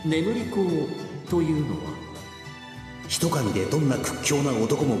眠り香というのは、人影でどんな屈強な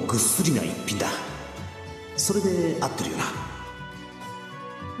男もぐっすりな一品だ。それで合ってるよな。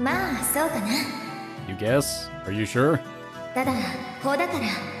まあそうかな。 You guess? Are you sure? ただ法だから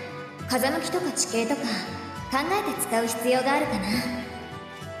風向きとか地形とか考えて使う必要があるかな。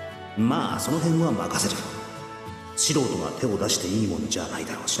まあその辺は任せる。素人が手を出していいもんじゃない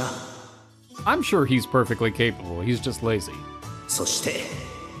だろうしな。I'm sure he's perfectly capable. He's just lazy. そして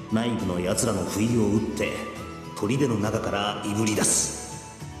内部の奴らの不意を打って砦の中からいぶり出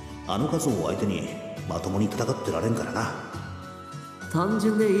す。あの数を相手にまともに戦ってられんからな。単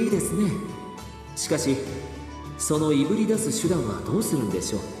純でいいですね。しかしそのいぶり出す手段はどうするんで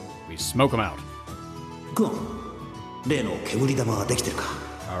しょう。 We smoke him out. クオン、例の煙玉はできてるか？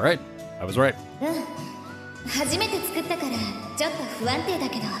 Alright, I was right. 初めて作ったからちょっと不安定だ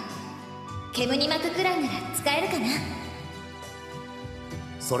けど煙に巻くくらいなら使えるかな。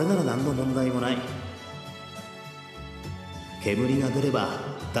それなら何の問題もない。煙が出れば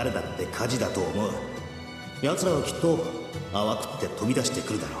誰だって火事だと思う。奴らはきっと泡食って飛び出して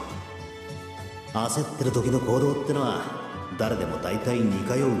くるだろう。焦ってる時の行動ってのは誰でも大体似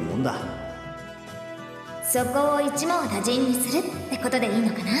通うもんだ。そこを一網打尽にするってことでいい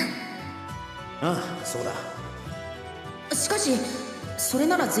のかな。ああ、そうだ。しかしそれ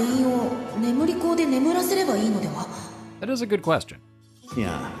なら全員を眠り港で眠らせればいいのでは。 That is a good question. い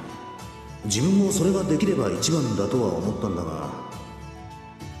や、自分もそれができれば一番だとは思ったんだが、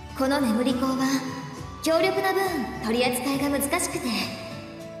この眠り港は強力な分取り扱いが難しくて、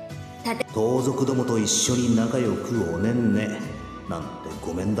盗賊どもと一緒に仲良くおねんねなんて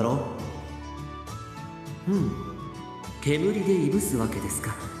ごめんだろ。煙でいぶすわけです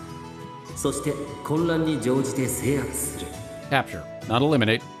か。そして混乱に乗じて制圧する。 Capture, not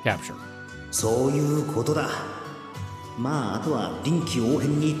eliminate, capture. そういうことだ。まああとは臨機応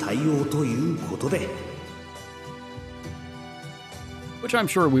変に対応ということで。 Which I'm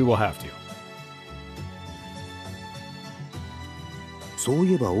sure we will have to. そう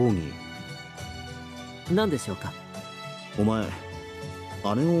いえば王儀、何でしょうか。お前姉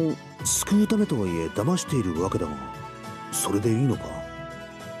を救うためとはいえ騙しているわけだが、それでいいのか。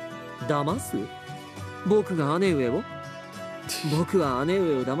騙す？僕が姉上を？僕は姉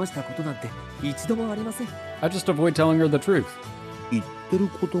上を騙したことなんて一度もありません。 I just avoid telling her the truth. 言ってる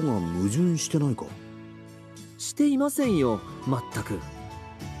ことが矛盾してないか。していませんよ、まったく。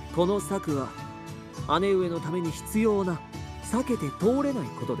この策は姉上のために必要な避けて通れない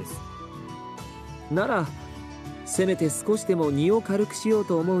ことです。ならせめて少しでも荷を軽くしよう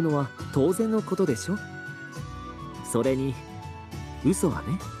と思うのは当然のことでしょ。それに嘘はね、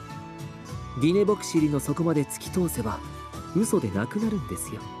ディネボクシリの底まで突き通せば嘘でなくなるんで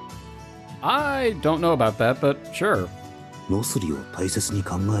すよ。 I don't know about that, but sure. ノスリを大切に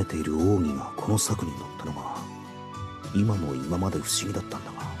考えている王儀がこの策に乗ったのが今の今まで不思議だったん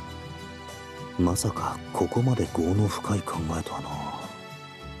だが、まさかここまで業の深い考えとはな。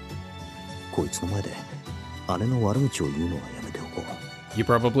こいつの前で姉の悪口を言うのはやめておこう。 You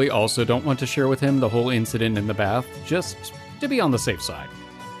probably also don't want to share with him the whole incident in the bath, just to be on the safe side.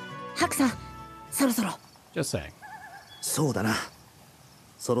 ハクさん、そろそろ。 Just saying. そうだな。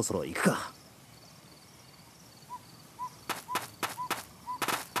そろそろ行くか。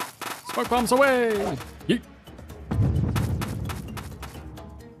Smoke bombs away! Yeet.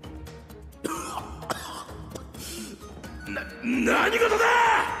 何事だ。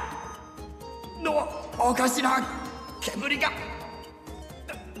おかしな煙が。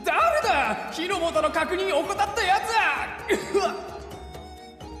誰だ、火の元の確認を怠ったやつは。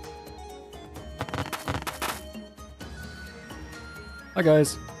Hi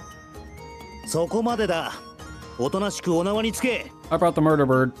guys. そこまでだ。おとなしくお縄につけ。 I brought the murder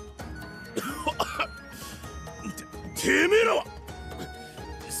bird. てめえらは。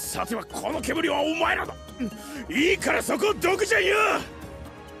さてはこの煙はお前らだ。いいからそこをどくじゃんよ。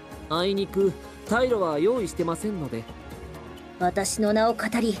あいにく退路は用意してませんので。私の名を語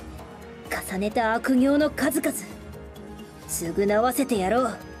り重ねた悪行の数々償わせてやろ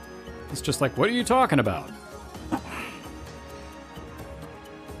う。 It's just like, what are you talking about?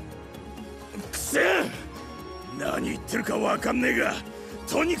 くせえ、何言ってるかわかんねえが、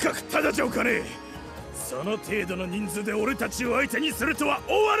とにかくただじゃおかねえ。その程度の人数で俺たちを相手にするとは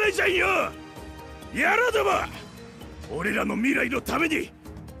お笑いじゃんよ。やろうども、俺らの未来のために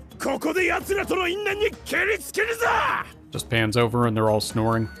ここで奴らとの因縁に蹴りつけるぞ。 Just pans over and they're all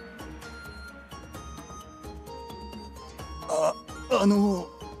snoring.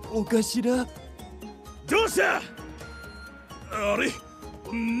 お頭。どうした。あれ、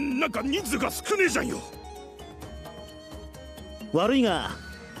なんか人数が少ねえじゃんよ。悪いが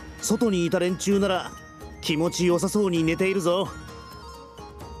外にいた連中なら気持ちよさそうに寝ているぞ。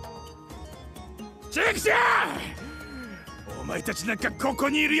チェックシャー、お前たちなんかここ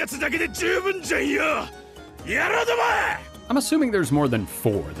にいるやつだけで十分じゃんよ。やろうども。 I'm assuming there's more than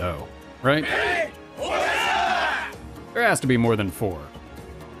 4 though, right? There has to be more than 4.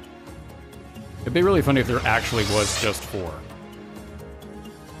 It'd be really funny if there actually was just 4.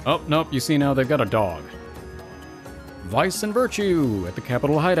 Oh, nope, you see now they've got a dog. Vice and Virtue at the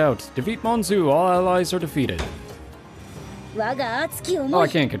capital hideout. Defeat Monzu, all allies are defeated. 我が熱き Oh, 思 I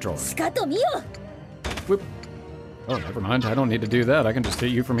い can't control it. しかと見よ。 Whoop. Oh, never mind. I don't need to do that. I can just hit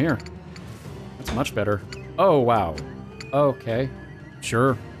you from here. That's much better. Oh, wow. Okay.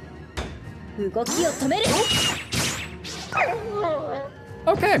 Sure. 動きを止める。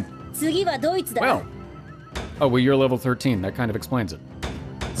 Okay. 次はドイツだ。 Well. Oh, well, you're level 13. That kind of explains it.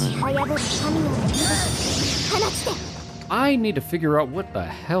 I need to figure out what the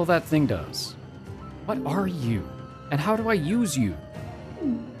hell that thing does. What are you? And how do I use you?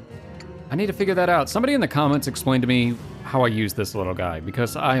 I need to figure that out. Somebody in the comments explain to me how I use this little guy,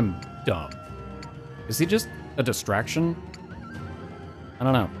 because I'm dumb. Is he just a distraction? I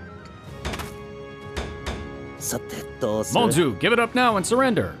don't know. Monzu, give it up now and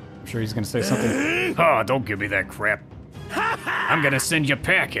surrender. I'm sure he's gonna say something. Oh, don't give me that crap. I'm gonna send you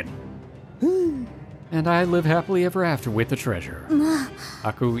packing. And I live happily ever after with the treasure.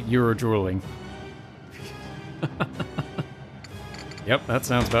 Haku, you're drooling. Yep, that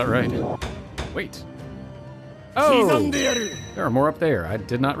sounds about right. Wait. Oh! There are more up there. I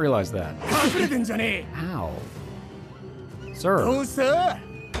did not realize that. Ow. Sir.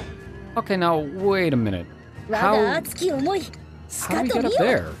 Okay, now, wait a minute. How do we get up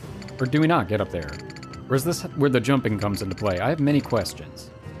there? Or do we not get up there? Or is this where the jumping comes into play? I have many questions.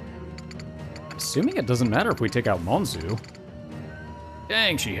 I'm assuming it doesn't matter if we take out Monzu.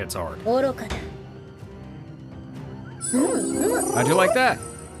 Dang, she hits hard. How'd you like that?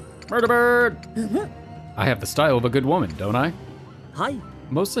 Murder bird! I have the style of a good woman, don't I? Hi.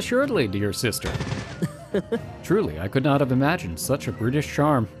 Most assuredly, dear sister. Truly, I could not have imagined such a brutish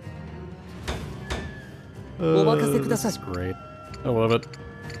charm. This is great. I love it.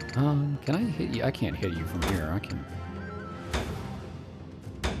 Can I hit you? I can't hit you from here. I can...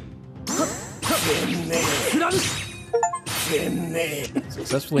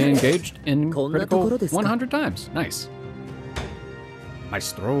 Successfully engaged in critical 100 times. Nice.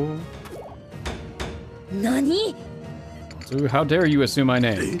 Maestro. Nani? So how dare you assume my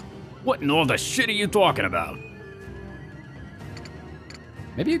name? What in all the shit are you talking about?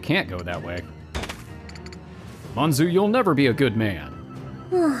 Maybe you can't go that way. Monzu, you'll never be a good man.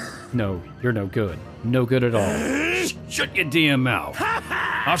 No, you're no good. No good at all. Shut your damn mouth.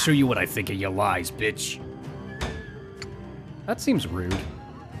 I'll show you what I think of your lies, bitch. That seems rude.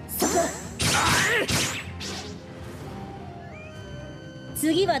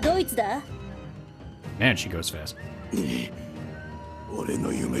 Man, she goes fast.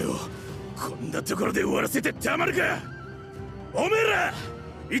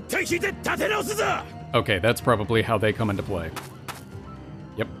 Okay, that's probably how they come into play.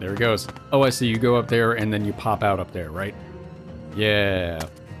 Yep, there he goes. Oh, I see. You go up there and then you pop out up there, right? Yeah.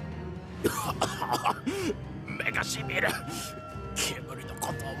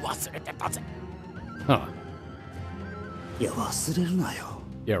 Huh.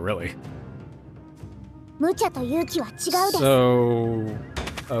 Yeah, really. So...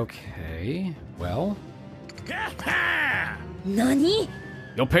 Okay... Well... Nani?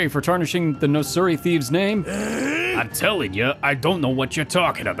 You'll pay for tarnishing the Nosuri thieves' name? I'm telling you, I don't know what you're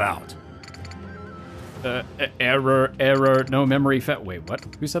talking about. Error, no memory wait, what?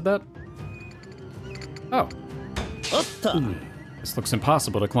 Who said that? Oh. This looks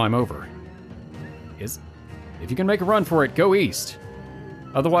impossible to climb over. If you can make a run for it, go east.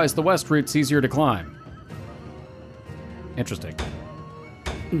 Otherwise, the west route's easier to climb. Interesting.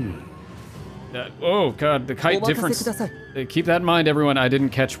 Oh god, the height difference. Keep that in mind, everyone. I didn't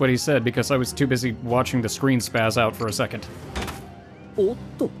catch what he said because I was too busy watching the screen spaz out for a second.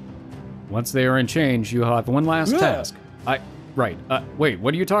 Once they are in change, you have one last task. Right. Wait,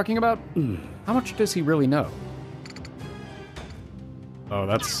 what are you talking about? How much does he really know? Oh,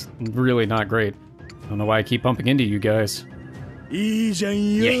 that's really not great. I don't know why I keep bumping into you guys.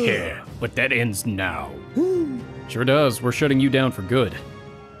 Yeah, but that ends now. Sure does. We're shutting you down for good.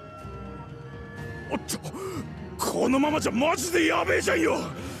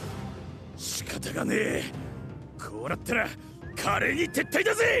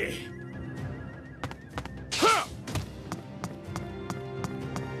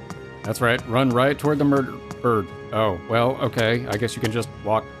 That's right. Run right toward the murder bird. Oh, well, okay. I guess you can just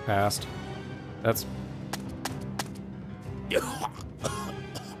walk past. That's... It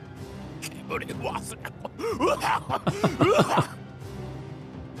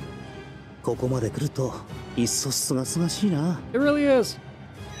really is.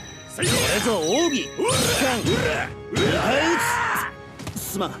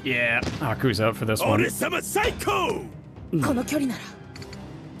 Yeah, Haku's out for this one.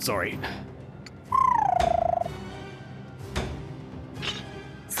 Sorry.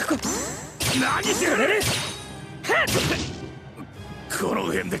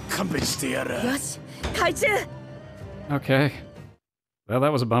 Okay. Well,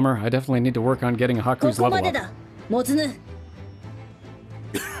 that was a bummer. I definitely need to work on getting Haku's level up.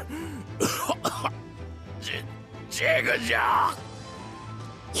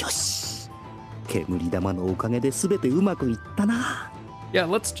 Yeah,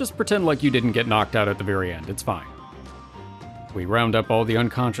 let's just pretend like you didn't get knocked out at the very end. It's fine. We round up all the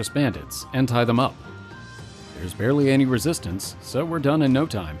unconscious bandits and tie them up. There's barely any resistance, so we're done in no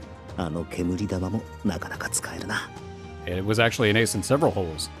time. あの煙玉もなかなか使えるな。It was actually an ace in several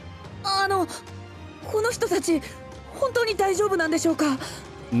holes. この人たち本当に大丈夫なんでしょうか？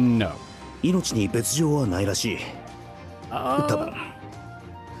 No. 命に別状はないらしい。多分っ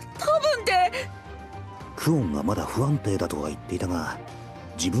てクオンがまだ不安定だとは言っていたが、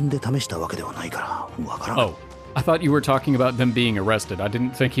自分で試したわけではないからわからん。 Oh, I thought you were talking about them being arrested. I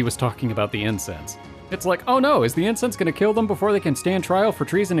didn't think he was talking about the incense. It's like, oh no, is the incense gonna kill them before they can stand trial for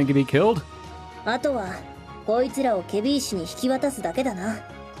treason and be killed? あとはこいつらをケビー氏に引き渡すだけだな。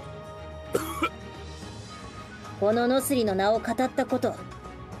このノスリの名を語ったこと、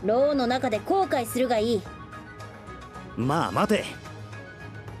牢の中で後悔するがいい。まあ待て。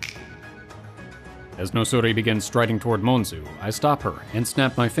 As Nosuri begins striding toward Monzu, I stop her and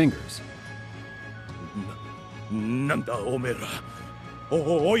snap my fingers. なんだおめえら。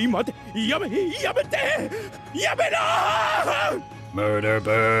おい待て、やめて、やめな！ Murder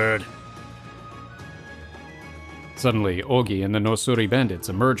bird. Suddenly, Ougi and the Nosuri bandits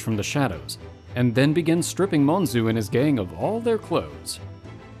emerge from the shadows, and then begin stripping Monzu and his gang of all their clothes.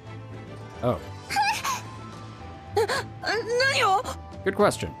 Oh. 何を？ Good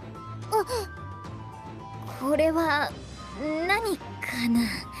question. これは何かな。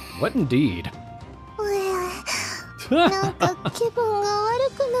 What indeed? なんか気分が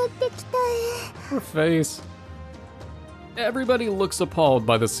悪くなってきた。 Her face. Everybody looks appalled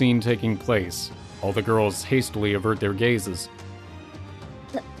by the scene taking place. All the girls hastily avert their gazes.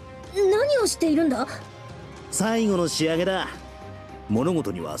 何をしているんだ？最後の仕上げだ。物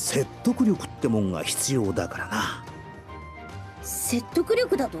事には説得力ってもんが必要だからな。説得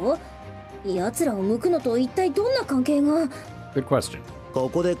力だと？奴らを剥くのと一体どんな関係が？ Good question. こ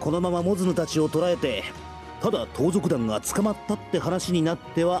こでこのままモズヌたちを捕らえて、ただ盗賊団が捕まったって話になっ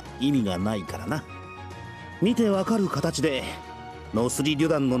ては意味がないからな。見てわかる形でノスリ旅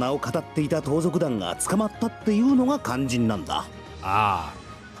団の名を語っていた盗賊団が捕まったっていうのが肝心なんだ。Ah.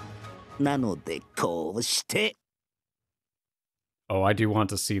 なのでこうして。 Oh, I do want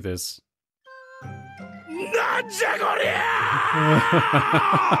to see this. なんじゃこりゃ！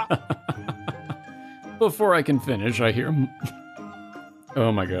 Before I can finish, I hear...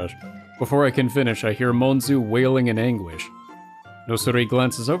 Oh my gosh. Before I can finish, I hear Monzu wailing in anguish. Nosuri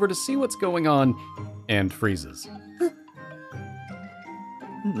glances over to see what's going on and freezes.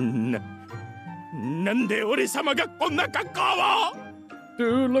 なんで俺様がこんな格好を？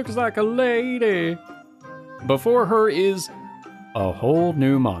 Dude looks like a lady. Before her is a whole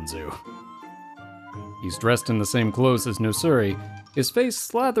new Monzu. He's dressed in the same clothes as Nosuri, his face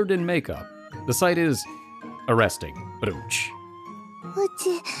slathered in makeup. The sight is arresting. Badooch. う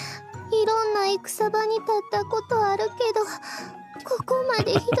ちいろんな戦場に立ったことあるけど、ここま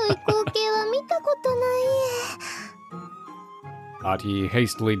でひどい光景は見たことない。 Ati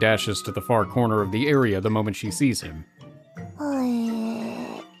hastily dashes to the far corner of the area the moment she sees him.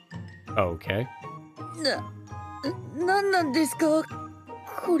 Okay. 何なんですか？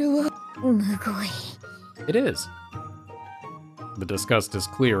これは。むごい。 It is. The disgust is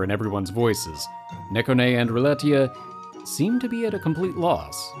clear in everyone's voices. Nekone and Riletia seem to be at a complete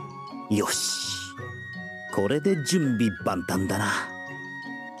loss. よし。これで準備万端だな。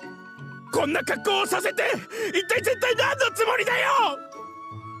こんな格好をさせて、一体絶対何のつもりだよ！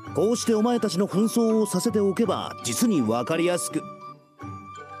こうしてお前たちの紛争をさせておけば実にわかりやすく。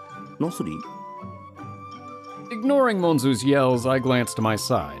ノスリ？ Ignoring Monzu's yells, I glance to my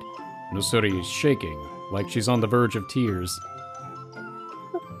side. Nosuri is shaking, like she's on the verge of tears.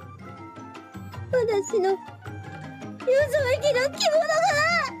 私のよそ行きの着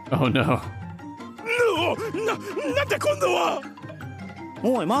物が！ Oh no. なんで今度は！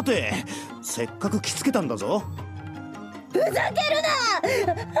おい待て。せっかく着付けたんだぞ。ふざけるな！あれ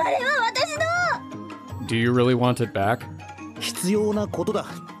は私の！ Do you really want it back? 必要なことだ。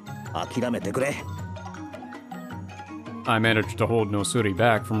諦めてくれ。I managed to hold Nosuri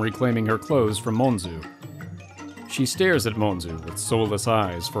back from reclaiming her clothes from Monzu. She stares at Monzu with soulless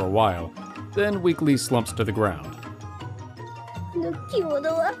eyes for a while, then weakly slumps to the ground. あの着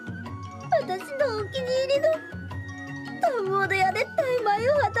物は私のお気に入りの田んぼで屋で大枚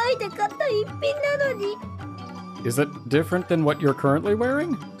をはたいて買った一品なのに。 Is it different than what you're currently wearing? あ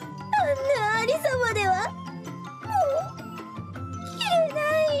んなありさまではもう着れな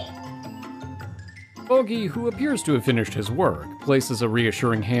い。 Ougi, who appears to have finished his work, places a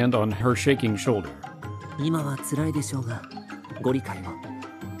reassuring hand on her shaking shoulder. 今は辛いでしょうが、ご理解を。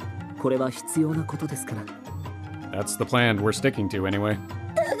これは必要なことですから。That's the plan we're sticking to anyway.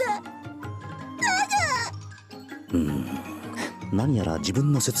 何やら自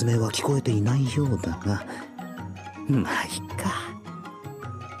分の説明は聞こえていないようだが、まあいいか。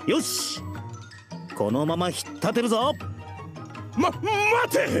よし、このまま引っ立てるぞ。待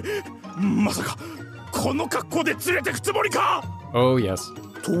て、まさかこの格好で連れてくつもりか。 Oh, yes.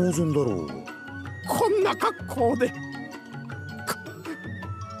 当然だろう。こんな格好で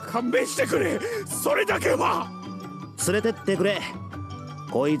勘弁してくれ。それだけは連れてってくれ。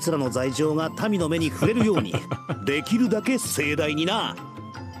こいつらの罪状が民の目に触れるようにできるだけ盛大にな。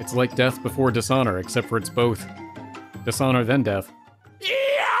 It's like death before dishonor, except for it's both. Dishonor, then death. 嫌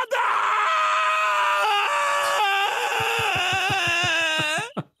だ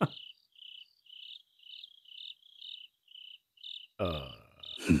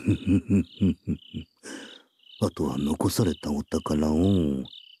あとは残されたお宝を。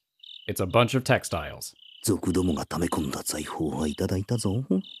It's a bunch of textiles. 族どもが溜め込んだ財宝はいただいたぞ。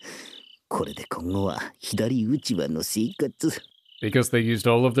これで今後は左打ち場の生活。Because they used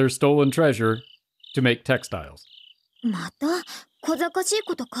all of their stolen treasure to make textiles. また小賢しい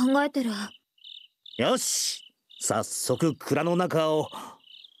こと考えてる。よし、早速蔵の中を。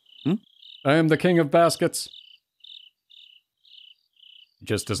I am the king of baskets.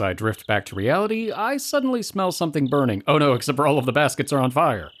 Just as I drift back to reality, I suddenly smell something burning. Oh no, except for all of the baskets are on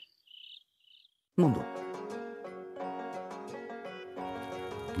fire. なんだ。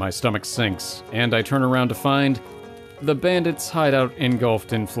 My stomach sinks, and I turn around to find the bandits' hideout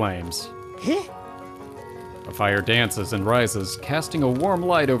engulfed in flames. A fire dances and rises, casting a warm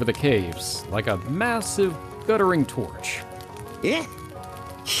light over the caves, like a massive, guttering torch.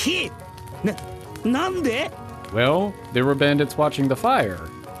 なんで？ Well, there were bandits watching the fire.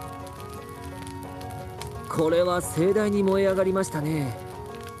 これは盛大に燃え上がりましたね。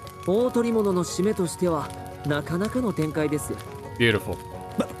大捕物の締めとしてはなかなかの展開です。 Beautiful.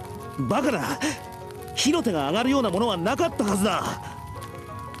 バカだ。火の手が上がるようなものはなかったはずだ。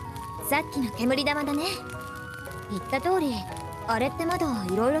さっきの煙玉だね。言った通り、あれってまだ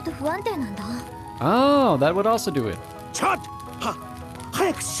いろいろと不安定なんだ。Oh, that would also do it. ちょっと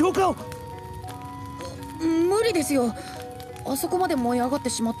早く消火を。無理ですよ。あそこまで燃え上がって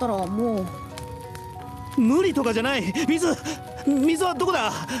しまったらもう。無理とかじゃない。水はどこ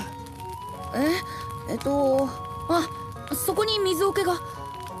だ？あ、そこに水桶が。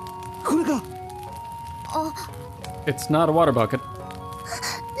これか。あ、 It's not a water bucket.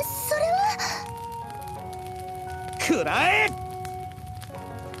 それは。くらえ！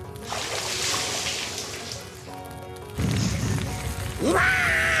うわ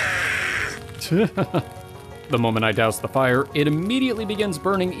The moment I douse the fire, it immediately begins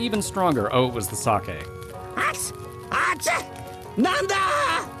burning even stronger. Oh, it was the sake. あちゃ！なんだ！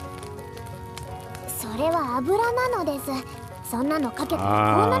それは油なのです。そんなのかけた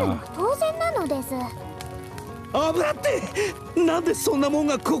らこうなるのは当然なのです。油ってなんでそんなもん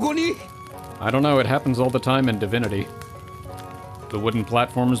がここに？ I don't know, it happens all the time in Divinity. The wooden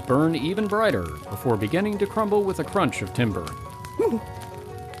platforms burn even brighter before beginning to crumble with a crunch of timber. 燃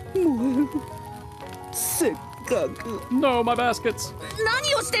える。せっかく。 No, my baskets!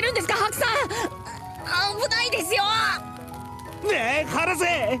 何をしてるんですか、ハクさん。危ないですよ。ねえ、離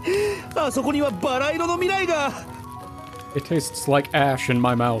せ。あそこにはバラ色の未来が。 It tastes like ash in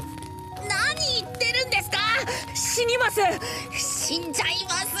my mouth. 何言ってるんですか。死にます。死んじゃい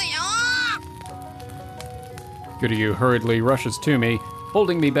ますよ。 Goodyu hurriedly rushes to me,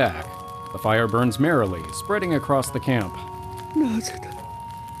 holding me back. The fire burns merrily, spreading across the camp. なぜだ。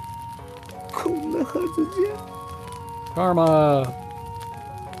こんなはずじゃ。 Karma!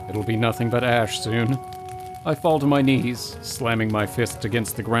 It'll be nothing but ash soon. I fall to my knees, slamming my fist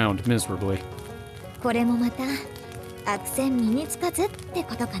against the ground miserably. これもまた悪戦身につかずって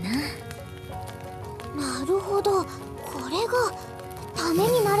ことかな。なるほど、これがため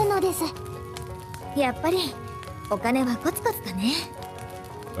になるのです。やっぱりお金はコツコツだね。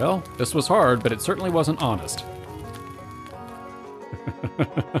 Well, this was hard, but it certainly wasn't honest.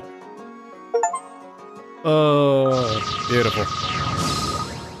 Oh, beautiful.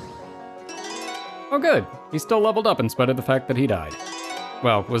 Oh, good. He still leveled up in spite of the fact that he died.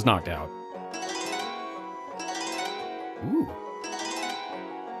 Well, was knocked out. Ooh.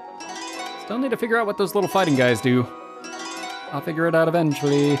 Still need to figure out what those little fighting guys do. I'll figure it out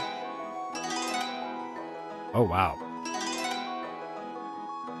eventually. Oh, wow.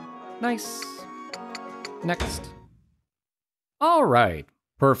 Nice. Next. All right.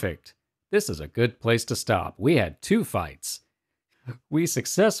 Perfect. This is a good place to stop. We had 2 fights. We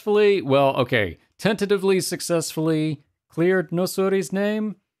successfully, well, okay, tentatively successfully cleared Nosuri's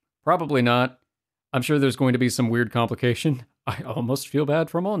name? Probably not. I'm sure there's going to be some weird complication. I almost feel bad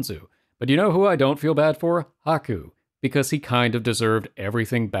for Monzu. But you know who I don't feel bad for? Haku. because he kind of deserved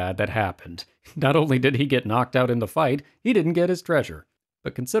everything bad that happened. Not only did he get knocked out in the fight, he didn't get his treasure.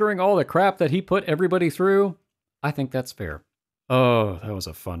 But considering all the crap that he put everybody through, I think that's fair. Oh, that was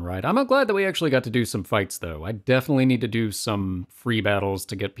a fun ride. I'm glad that we actually got to do some fights, though. I definitely need to do some free battles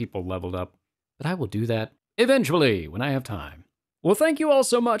to get people leveled up. But I will do that eventually, when I have time. Well, thank you all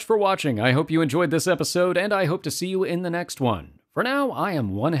so much for watching. I hope you enjoyed this episode, and I hope to see you in the next one. For now, I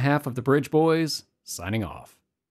am one half of the Bridge Boys, signing off.